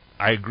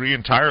agree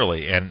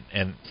entirely, and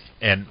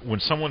when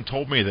someone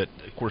told me that,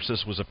 of course,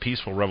 this was a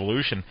peaceful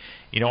revolution,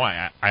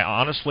 I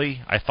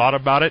honestly thought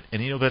about it,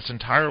 and that's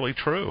entirely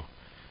true.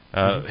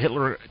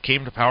 Hitler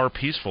came to power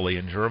peacefully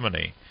in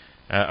Germany.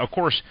 Of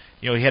course,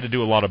 he had to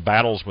do a lot of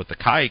battles with the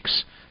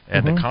Kikes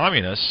and the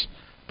communists,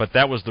 but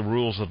that was the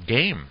rules of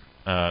game.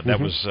 That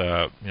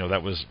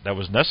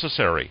was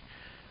necessary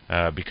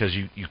because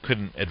you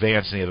couldn't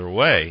advance any other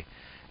way.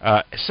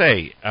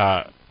 FS,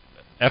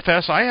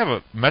 I have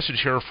a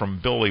message here from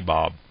Billy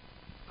Bob.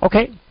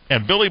 Okay.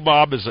 And Billy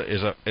Bob is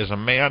a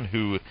man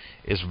who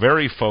is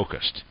very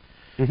focused,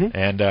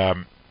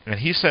 and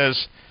he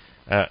says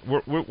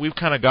we've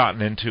kind of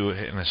gotten into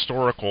an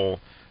historical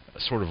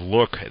sort of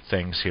look at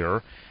things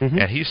here,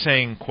 and he's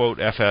saying,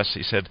 quote, FS,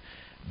 he said,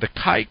 "The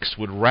kikes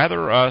would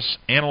rather us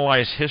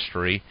analyze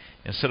history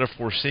instead of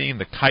foreseeing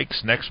the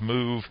kike's next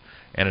move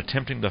and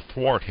attempting to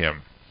thwart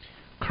him.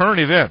 Current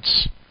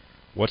events,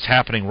 what's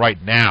happening right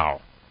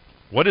now.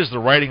 What is the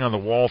writing on the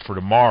wall for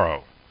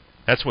tomorrow?"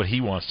 That's what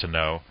he wants to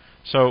know.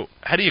 So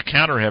how do you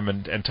counter him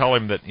and tell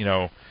him that,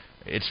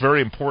 it's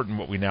very important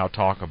what we now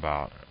talk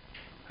about?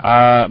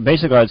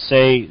 Basically, I'd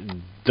say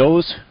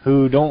those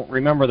who don't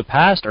remember the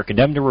past are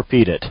condemned to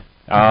repeat it.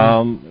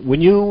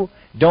 When you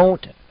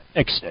don't...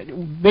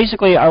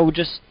 basically, I would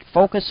just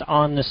focus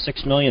on the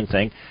 6 million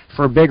thing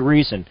for a big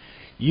reason.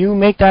 You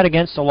make that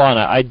against the law.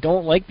 Now, I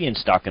don't like being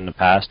stuck in the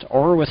past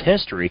or with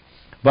history,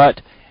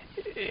 but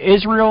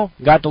Israel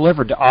got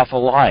delivered off a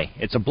lie.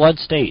 It's a blood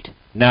state.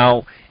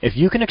 Now, if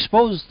you can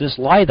expose this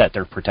lie that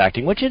they're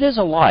protecting, which it is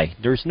a lie,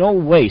 there's no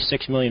way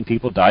 6 million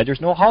people died.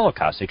 There's no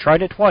Holocaust. They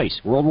tried it twice,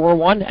 World War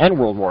I and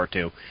World War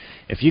II.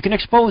 If you can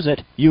expose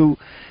it, you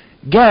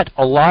get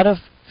a lot of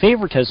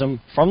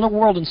favoritism from the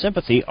world and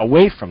sympathy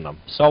away from them.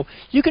 So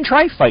you can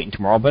try fighting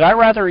tomorrow, but I'd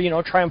rather,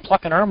 try and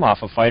pluck an arm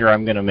off a fighter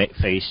I'm going to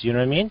face, you know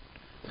what I mean?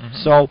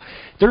 So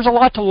there's a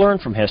lot to learn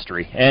from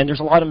history, and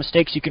there's a lot of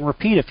mistakes you can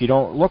repeat if you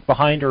don't look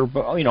behind or,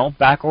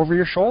 back over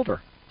your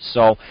shoulder.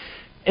 So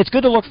it's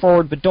good to look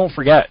forward, but don't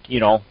forget,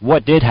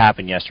 what did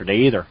happen yesterday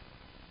either.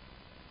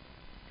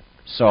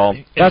 So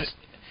that's...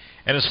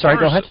 And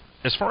go ahead.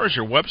 As far as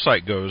your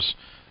website goes,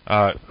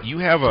 you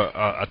have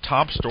a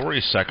top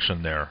stories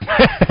section there.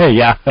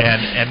 Yeah.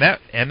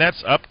 And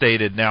that's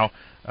updated now.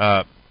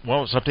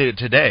 It's updated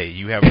today.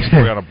 You have a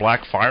story on a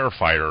black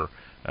firefighter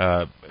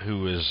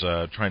who is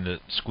trying to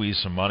squeeze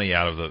some money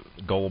out of the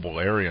gullible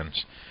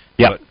Aryans.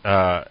 Yeah.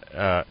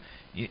 But,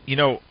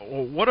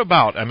 what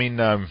about,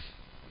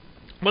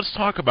 let's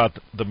talk about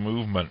the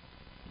movement,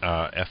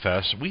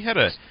 FS. We had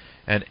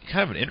kind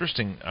of an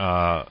interesting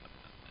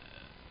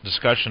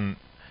discussion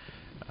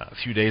a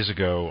few days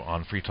ago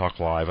on Free Talk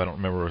Live. I don't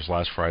remember if it was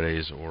last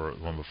Friday's or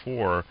the one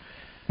before.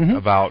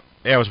 About,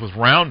 it was with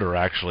Rounder,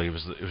 actually. It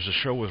was a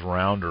show with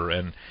Rounder,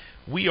 and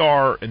we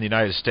are, in the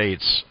United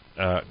States,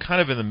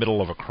 kind of in the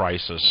middle of a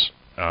crisis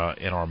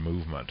in our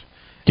movement.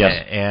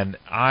 Yes. And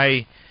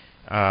I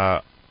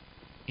don't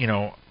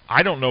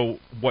know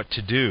what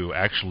to do,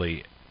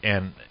 actually.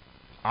 And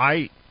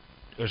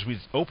as we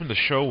opened the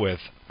show with,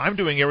 I'm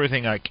doing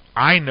everything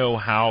I know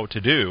how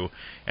to do,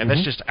 and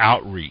that's just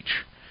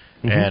outreach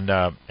and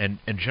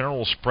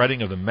general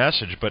spreading of the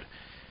message. But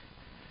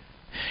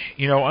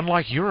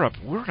unlike Europe,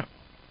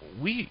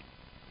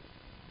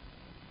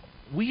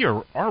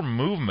 our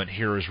movement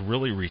here is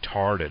really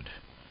retarded,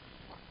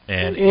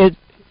 and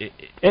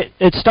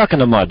it's stuck in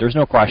the mud. There's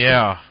no question.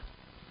 Yeah.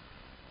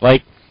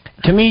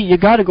 To me, you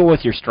got to go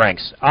with your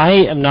strengths. I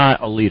am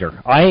not a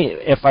leader.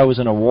 If I was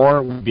in a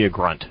war, would be a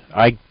grunt.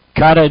 I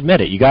got to admit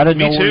it. You got to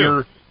know where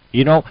you're...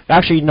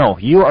 Actually, no,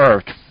 you are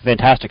a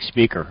fantastic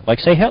speaker. Like,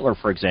 say, Hitler,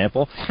 for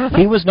example.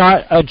 He was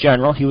not a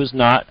general. He was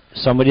not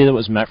somebody that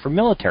was meant for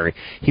military.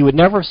 He would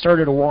never have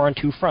started a war on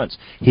two fronts.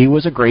 He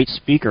was a great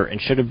speaker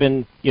and should have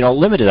been,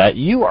 limited to that.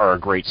 You are a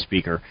great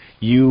speaker.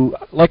 You,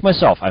 like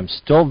myself, I'm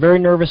still very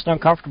nervous and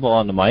uncomfortable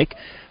on the mic,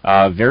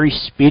 very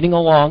speeding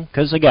along,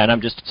 because, again,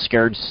 I'm just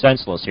scared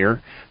senseless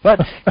here. But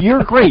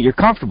you're great. You're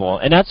comfortable,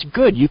 and that's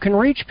good. You can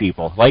reach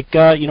people, like,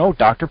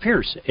 Dr.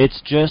 Pierce.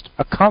 It's just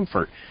a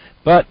comfort.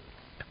 But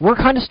we're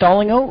kind of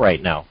stalling out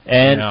right now.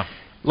 And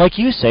like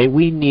you say,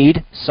 we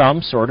need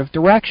some sort of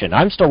direction.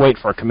 I'm still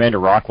waiting for Commander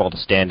Rockwell to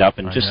stand up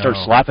and just start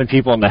slapping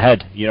people in the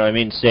head,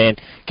 saying,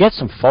 get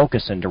some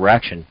focus and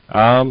direction.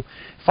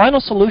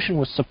 Final Solution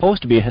was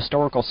supposed to be a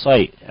historical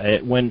site. I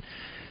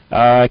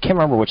can't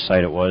remember which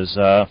site it was,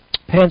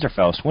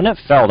 Panzerfaust. When it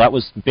fell, that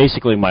was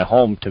basically my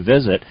home to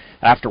visit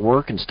after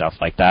work and stuff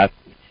like that.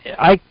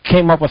 I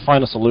came up with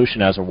Final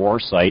Solution as a war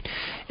site.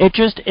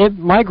 It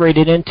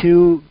migrated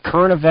into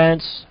current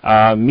events,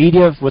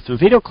 media. With the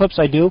video clips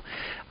I do,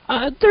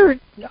 they're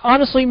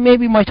honestly,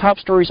 maybe my top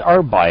stories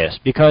are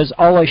biased, because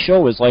all I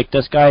show is like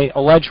this guy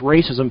alleged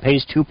racism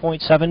pays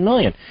 $2.7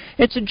 million.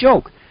 It's a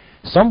joke.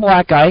 Some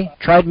black guy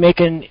tried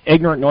making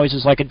ignorant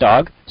noises like a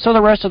dog, so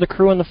the rest of the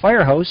crew in the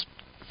firehouse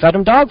fed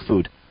him dog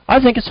food. I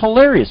think it's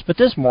hilarious, but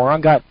this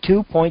moron got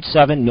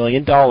 $2.7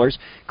 million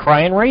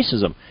crying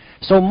racism.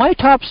 So my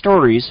top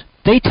stories,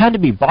 they tend to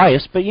be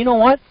biased, but you know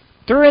what?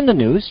 They're in the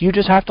news. You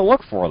just have to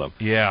look for them.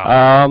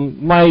 Yeah.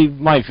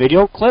 My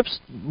video clips,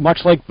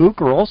 much like Boot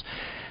Girls,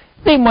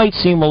 they might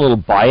seem a little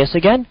biased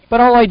again,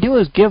 but all I do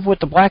is give what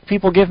the black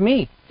people give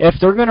me. If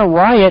they're going to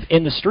riot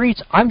in the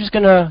streets, I'm just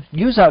going to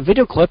use that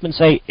video clip and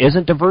say,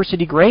 isn't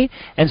diversity great?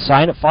 And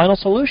sign at Final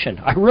Solution.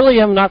 I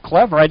really am not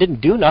clever. I didn't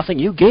do nothing.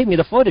 You gave me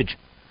the footage.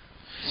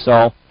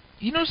 So,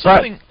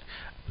 something,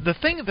 the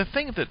thing that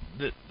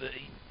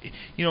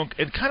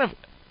and kind of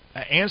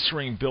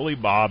answering Billy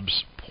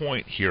Bob's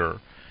point here,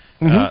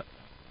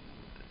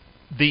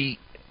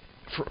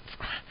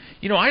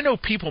 I know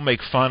people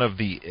make fun of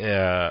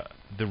the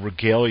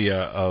regalia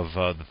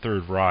of the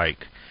Third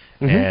Reich,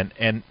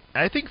 and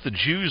I think the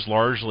Jews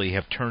largely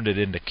have turned it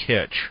into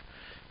kitsch.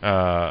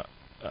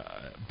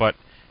 But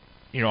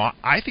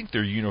I think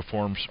their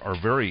uniforms are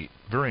very,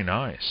 very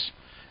nice.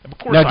 Of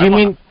course, now, do you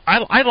mean?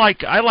 I like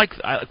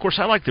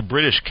the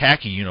British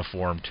khaki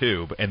uniform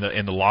too, and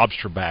the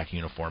lobster back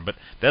uniform. But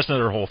that's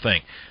another whole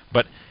thing.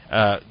 But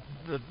the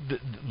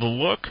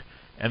look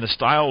and the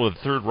style of the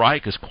Third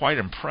Reich is quite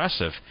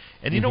impressive.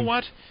 And you know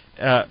what?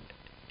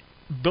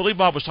 Billy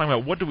Bob was talking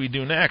about what do we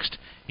do next.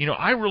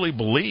 I really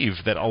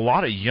believe that a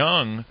lot of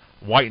young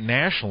white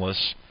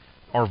nationalists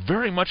are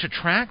very much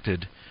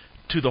attracted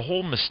to the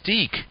whole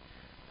mystique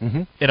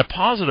in a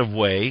positive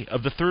way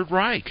of the Third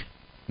Reich.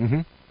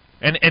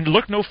 And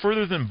look no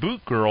further than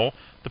Boot Girl,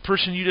 the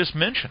person you just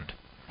mentioned.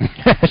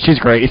 She's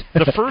great.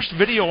 The first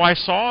video I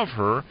saw of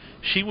her,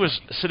 she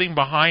was sitting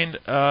behind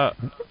the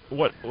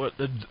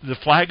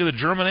flag of the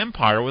German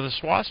Empire with a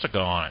swastika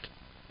on it.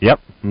 Yep.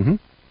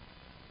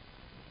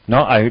 No,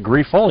 I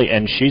agree fully,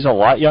 and she's a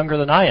lot younger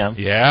than I am.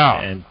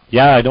 Yeah. And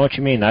yeah, I know what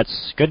you mean.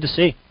 That's good to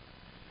see.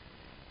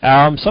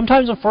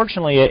 Sometimes,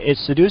 unfortunately, it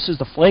seduces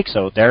the flakes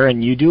out there,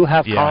 and you do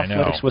have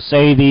conflicts with,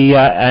 say, the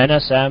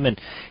NSM, and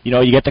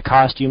you get the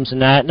costumes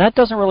and that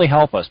doesn't really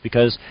help us,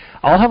 because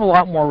I'll have a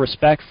lot more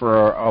respect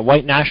for a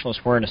white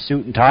nationalist wearing a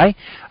suit and tie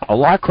a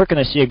lot quicker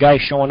than I see a guy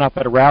showing up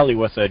at a rally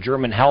with a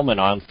German helmet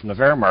on from the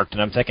Wehrmacht,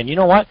 and I'm thinking, you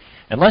know what?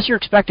 Unless you're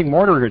expecting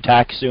mortar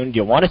attack soon, do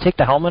you want to take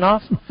the helmet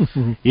off?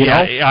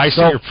 I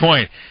see your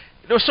point.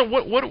 So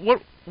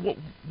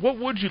what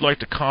would you like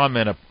to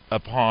comment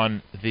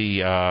upon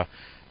the?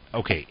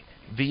 Okay,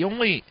 the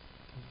only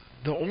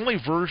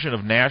version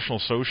of National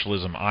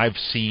Socialism I've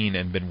seen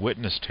and been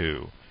witness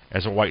to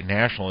as a white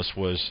nationalist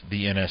was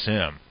the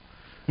NSM.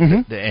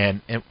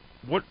 And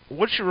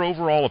what's your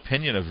overall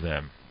opinion of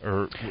them?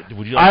 Or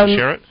would you like to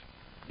share it?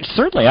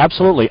 Certainly,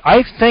 absolutely.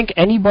 I think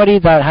anybody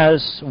that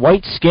has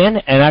white skin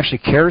and actually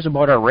cares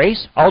about our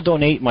race, I'll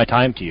donate my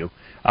time to you.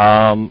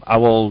 I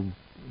will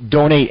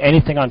donate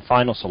anything on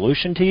Final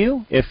Solution to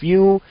you. If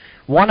you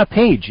want a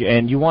page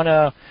and you want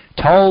to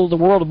tell the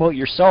world about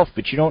yourself,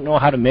 but you don't know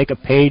how to make a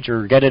page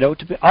or get it out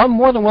to people, I'm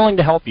more than willing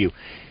to help you.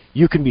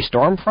 You can be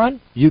Stormfront,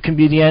 you can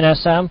be the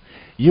NSM,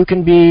 you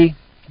can be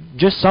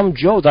just some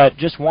Joe that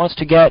just wants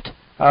to get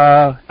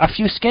a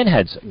few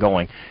skinheads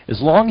going,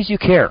 as long as you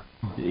care.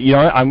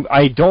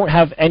 I don't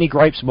have any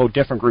gripes about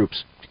different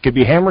groups. It could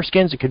be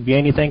Hammerskins, it could be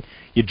anything.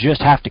 You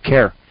just have to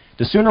care.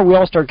 The sooner we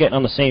all start getting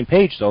on the same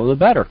page, though, the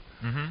better.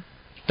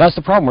 That's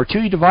the problem. We're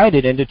too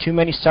divided into too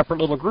many separate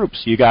little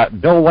groups. You got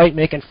Bill White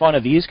making fun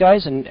of these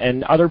guys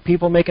and other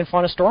people making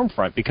fun of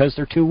Stormfront because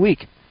they're too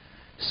weak.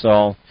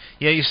 So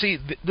yeah, you see,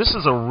 this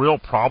is a real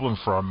problem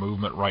for our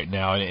movement right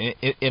now,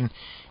 and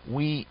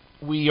we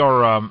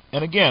are.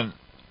 And again,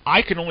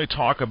 I can only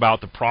talk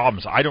about the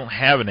problems. I don't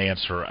have an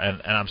answer,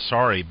 and I'm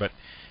sorry, but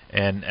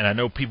and I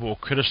know people will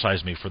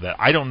criticize me for that.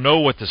 I don't know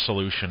what the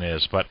solution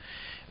is, but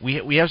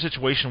we have a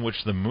situation in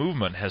which the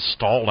movement has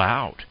stalled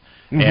out,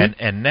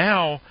 and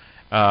now.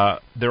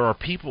 There are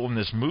people in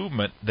this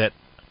movement that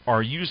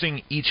are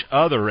using each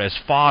other as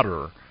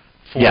fodder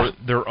for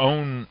their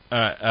own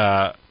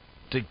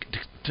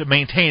to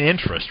maintain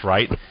interest,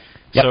 right?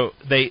 Yep. So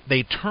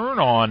they turn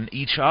on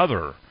each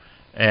other,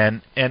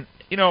 and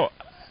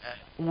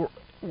we're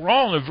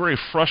all in a very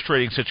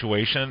frustrating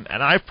situation,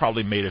 and I've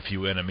probably made a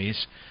few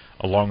enemies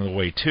along the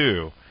way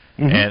too,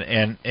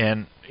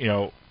 and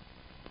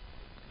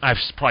I've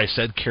probably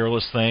said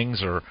careless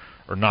things or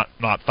not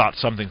thought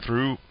something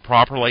through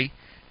properly.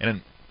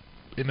 And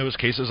in those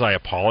cases, I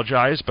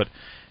apologize. But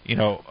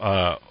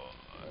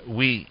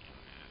we're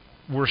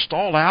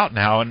stalled out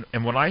now.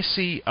 And when I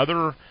see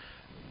other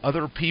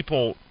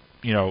people,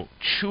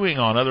 chewing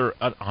on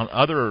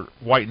other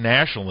white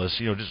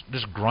nationalists,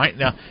 just grind.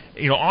 Now,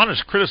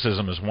 honest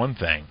criticism is one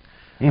thing,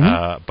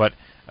 but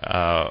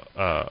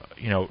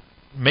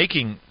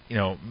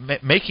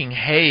making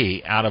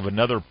hay out of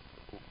another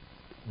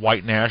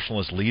white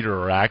nationalist leader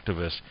or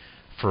activist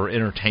for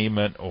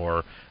entertainment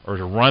or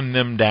to run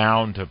them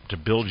down to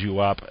build you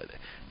up,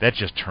 that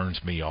just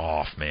turns me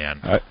off,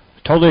 man. I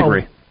totally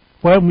agree.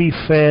 When we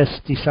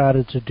first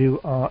decided to do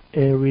our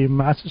Area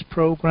Matters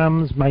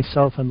programs,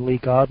 myself and Lee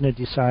Gardner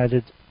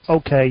decided,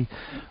 okay,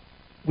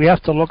 we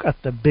have to look at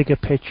the bigger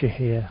picture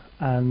here.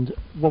 And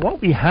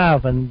what we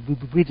have, and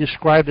we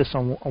described this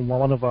on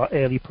one of our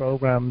early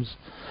programs,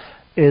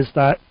 is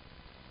that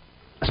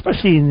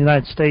especially in the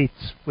United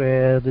States,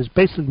 where there's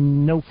basically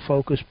no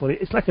focus, but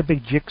it's like a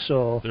big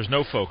jigsaw. There's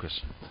no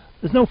focus.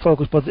 There's no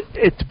focus, but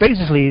it's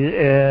basically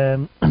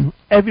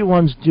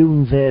everyone's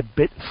doing their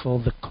bit for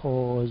the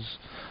cause.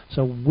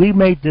 So we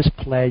made this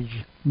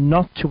pledge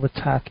not to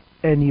attack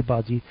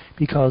anybody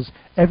because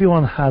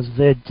everyone has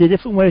their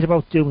different ways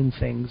about doing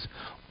things,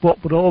 but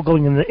we're all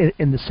going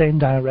in the same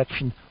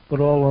direction.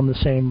 We're all on the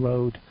same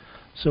road.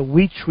 So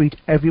we treat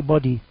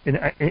everybody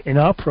in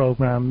our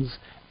programs.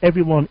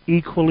 Everyone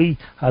equally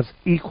has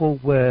equal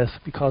worth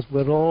because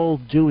we're all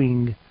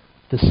doing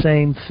the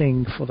same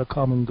thing for the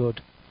common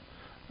good.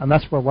 and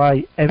that's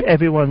why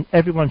everyone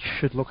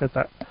should look at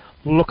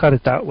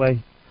it that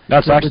way.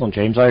 That's excellent,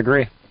 James. I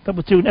agree. That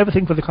we're doing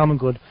everything for the common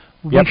good.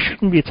 We Yep.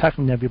 shouldn't be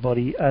attacking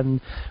everybody,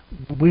 and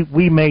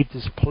we made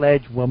this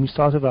pledge when we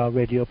started our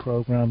radio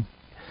program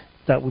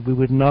that we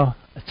would not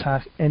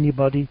attack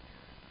anybody,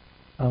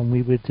 and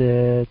we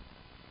would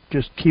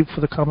just keep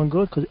for the common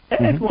good, because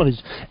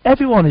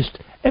everyone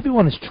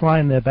is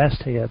trying their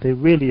best here. They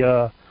really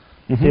are.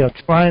 Mm-hmm. They are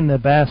trying their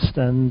best,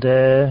 and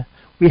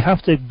we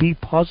have to be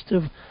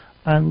positive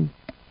and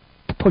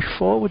push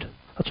forward.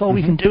 That's all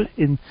we can do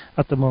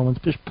at the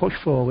moment. Just push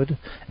forward,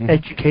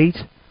 educate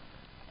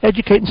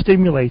and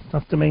stimulate.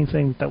 That's the main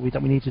thing that we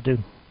need to do.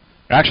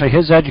 Actually,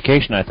 his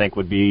education, I think,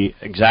 would be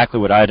exactly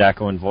what I'd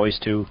echo and voice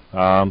too.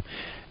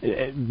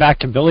 Back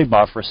to Billy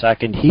Bob for a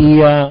second.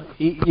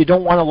 You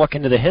don't want to look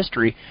into the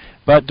history,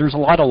 but there's a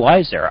lot of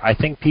lies there. I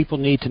think people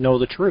need to know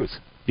the truth.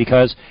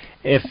 Because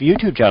if you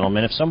two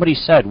gentlemen, if somebody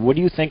said, what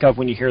do you think of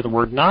when you hear the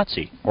word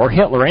Nazi or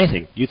Hitler or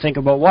anything? You think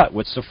about what?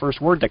 What's the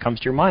first word that comes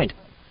to your mind?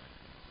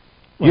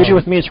 Well, usually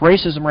with me it's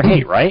racism or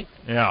hate, right?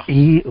 Yeah.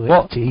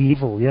 It's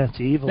evil, yeah, it's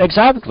evil.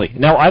 Exactly.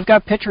 Now, I've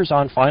got pictures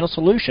on Final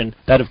Solution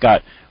that have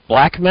got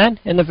black men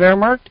in the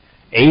Wehrmacht,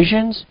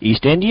 Asians,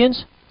 East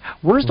Indians.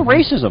 Where's the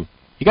racism?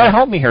 You got to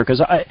help me here,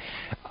 because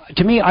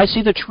to me, I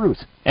see the truth.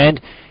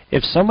 And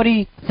if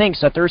somebody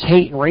thinks that there's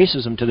hate and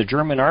racism to the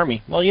German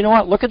army, well, you know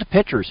what? Look at the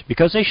pictures,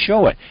 because they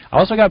show it. I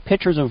also got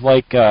pictures of,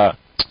 like, the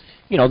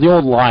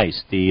old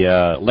lies.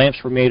 The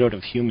lamps were made out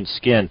of human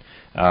skin.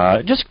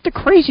 Just the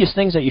craziest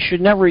things that you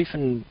should never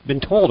even been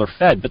told or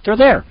fed, but they're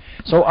there.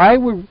 So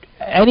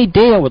any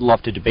day I would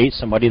love to debate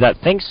somebody that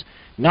thinks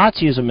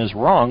Nazism is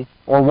wrong,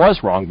 or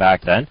was wrong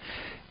back then,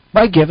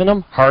 by giving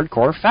them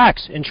hardcore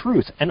facts and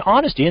truth and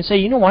honesty and say,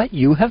 you know what,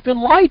 you have been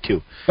lied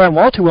to. But I'm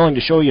all too willing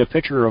to show you a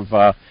picture of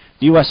the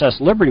USS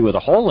Liberty with a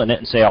hole in it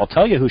and say, I'll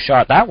tell you who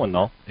shot that one,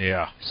 though.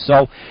 Yeah.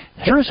 So,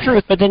 truth's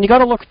truth, but then you got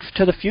to look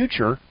to the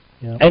future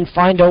and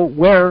find out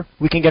where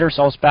we can get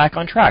ourselves back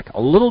on track.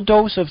 A little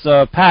dose of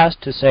the past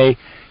to say,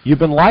 you've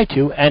been lied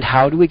to, and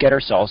how do we get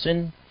ourselves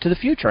into the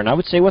future? And I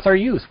would say with our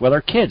youth, with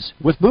our kids,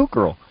 with Boot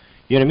Girl.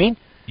 You know what I mean?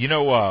 You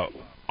know,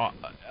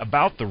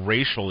 about the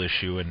racial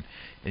issue, and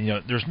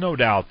there's no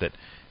doubt that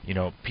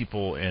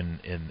people in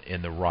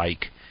the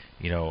Reich,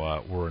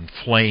 were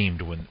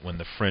inflamed when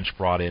the French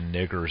brought in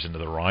niggers into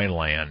the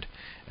Rhineland.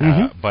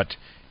 But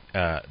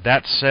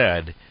that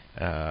said,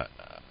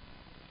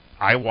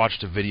 I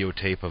watched a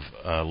videotape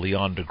of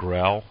Leon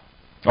Degrelle.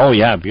 Oh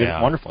yeah,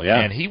 beautiful, wonderful, yeah.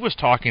 And he was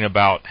talking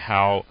about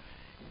how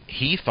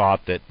he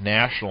thought that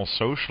National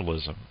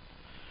Socialism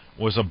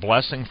was a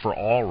blessing for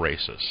all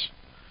races,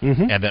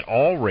 and that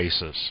all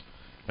races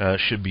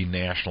should be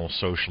National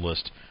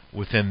Socialist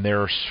within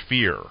their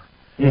sphere,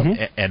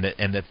 and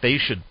that they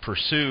should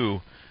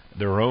pursue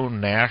their own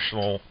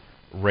national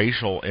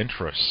racial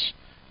interests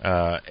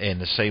in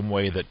the same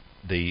way that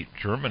the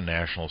German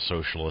National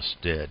Socialists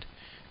did,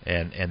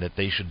 and that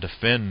they should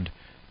defend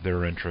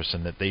their interests,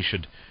 and that they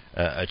should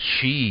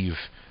achieve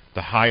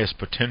the highest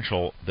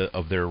potential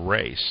of their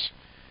race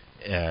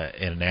in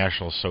a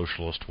National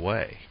Socialist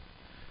way.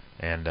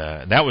 And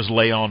that was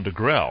Leon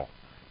Degrelle.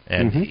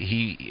 And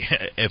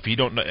if you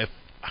don't know,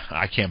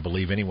 I can't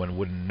believe anyone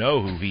wouldn't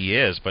know who he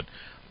is, but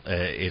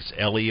it's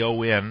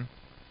Leon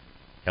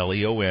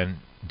Degrelle,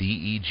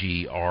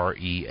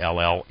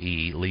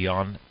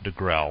 Leon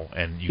Degrelle,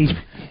 and you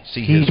can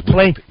see his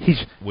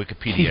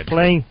Wikipedia.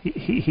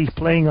 He's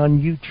playing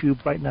on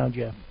YouTube right now,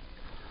 Jeff.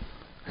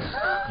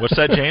 What's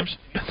that, James?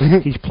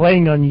 He's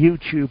playing on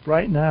YouTube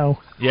right now.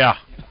 Yeah,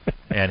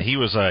 and he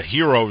was a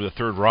hero of the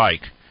Third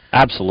Reich.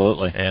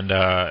 Absolutely. And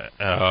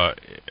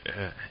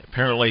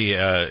apparently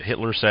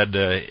Hitler said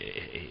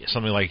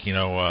something like,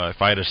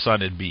 if I had a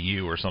son, it'd be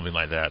you, or something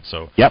like that.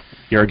 So. Yep,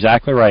 you're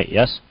exactly right.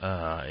 Yes.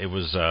 It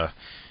was.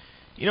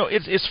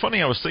 It's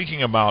funny. I was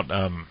thinking about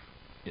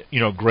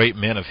great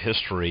men of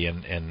history,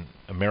 and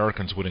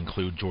Americans would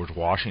include George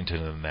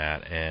Washington in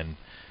that, and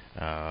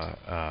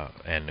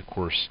of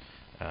course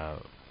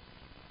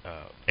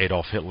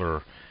Adolf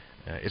Hitler.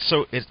 It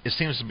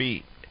seems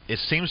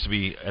to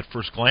be at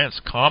first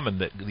glance common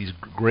that these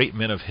great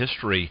men of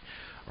history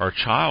are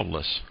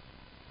childless.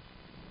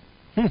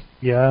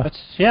 Yeah.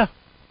 Yeah.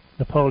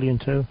 Napoleon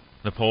too.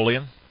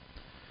 Napoleon.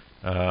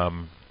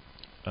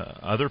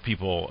 Other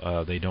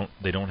people they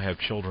don't have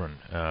children.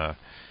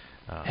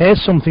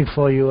 Here's something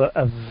for you.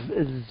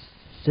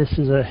 This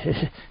is a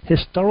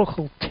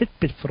historical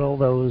tidbit for all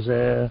those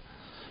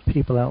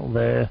people out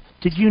there.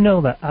 Did you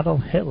know that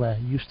Adolf Hitler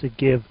used to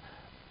give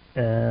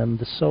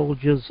the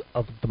soldiers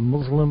of the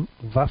Muslim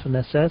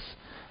Waffen-SS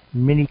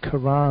mini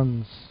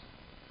Qurans?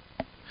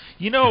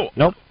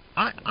 Nope.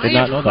 I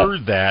have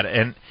heard that,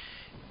 and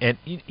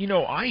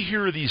I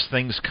hear these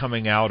things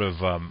coming out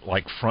of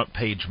like Front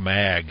Page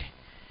Mag,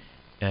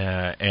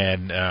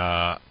 and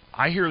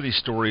I hear these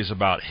stories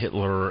about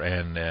Hitler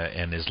and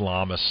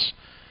Islamists,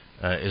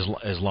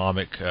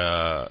 Islamic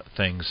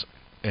things,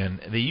 and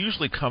they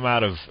usually come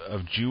out of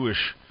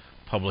Jewish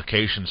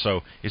publications.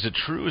 So is it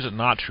true? Is it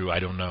not true? I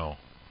don't know.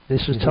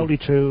 This is totally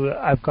true.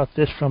 I've got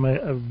this from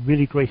a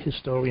really great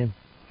historian.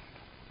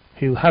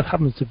 who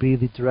happens to be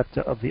the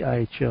director of the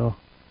IHO.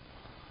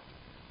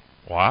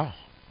 Wow.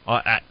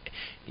 But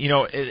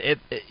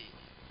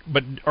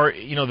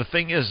the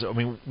thing is, I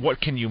mean, what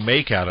can you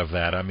make out of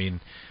that? I mean,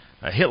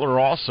 Hitler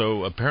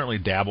also apparently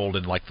dabbled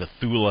in like the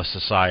Thule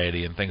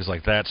Society and things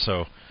like that.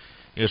 So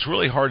it's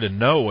really hard to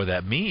know what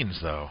that means,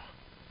 though.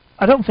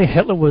 I don't think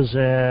Hitler was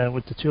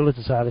with the Thule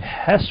Society.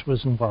 Hess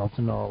was involved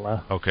in all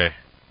that. Okay.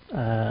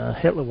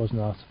 Hitler was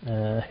not.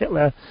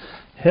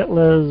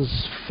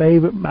 Hitler's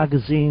favorite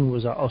magazine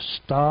was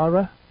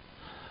Ostara.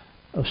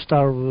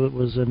 Ostara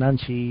was an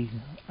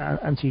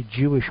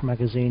anti-Jewish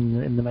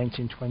magazine in the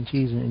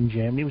 1920s in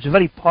Germany. It was a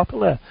very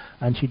popular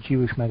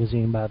anti-Jewish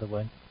magazine, by the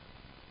way,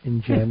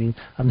 in Germany.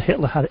 And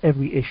Hitler had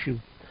every issue.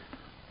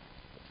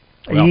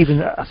 Well,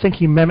 I think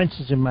he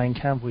mentions in Mein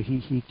Kampf where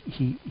he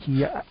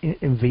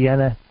in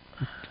Vienna,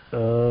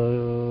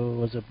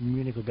 was it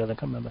Munich or Berlin? I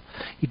can't remember.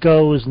 He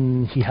goes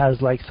and he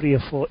has like 3 or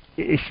 4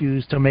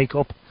 issues to make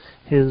up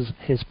his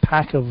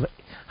pack of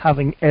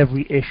having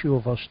every issue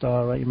of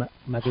Ostara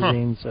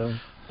magazine. So,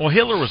 well,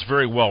 Hitler was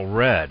very well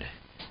read.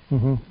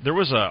 Mm-hmm. There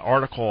was an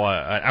article.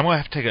 I'm going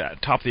to have to take a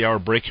top of the hour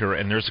break here,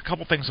 and there's a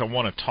couple things I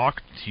want to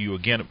talk to you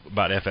again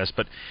about FS.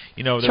 But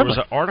there was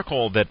an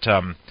article that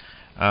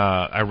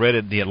I read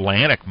in the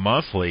Atlantic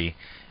Monthly,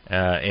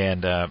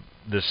 and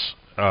this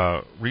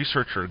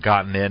researcher had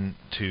gotten in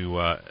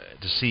to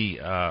see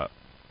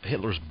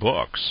Hitler's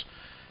books,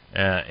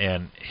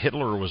 and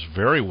Hitler was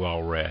very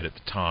well read at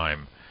the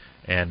time,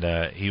 and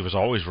he was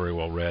always very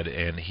well read,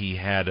 and he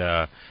had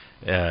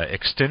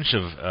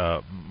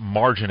extensive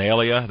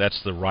marginalia.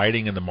 That's the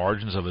writing in the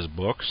margins of his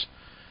books,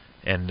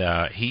 and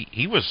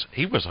he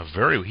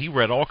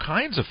read all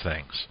kinds of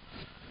things.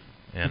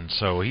 And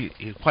so he's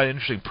quite an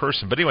interesting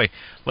person. But anyway,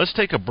 let's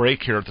take a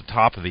break here at the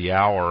top of the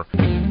hour.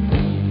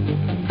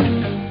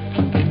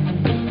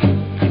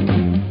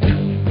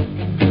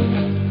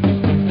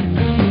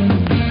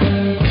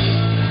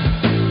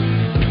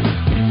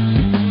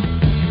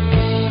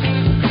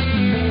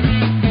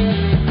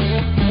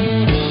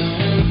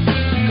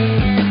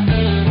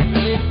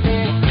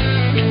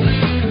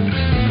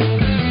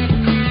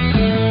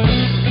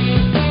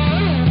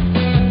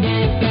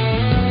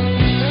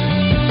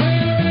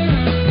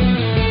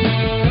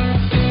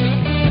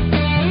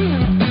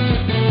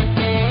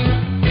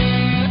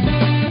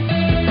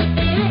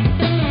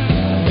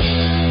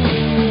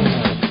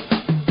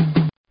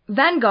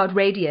 Vanguard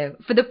Radio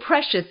for the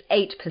precious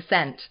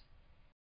 8%.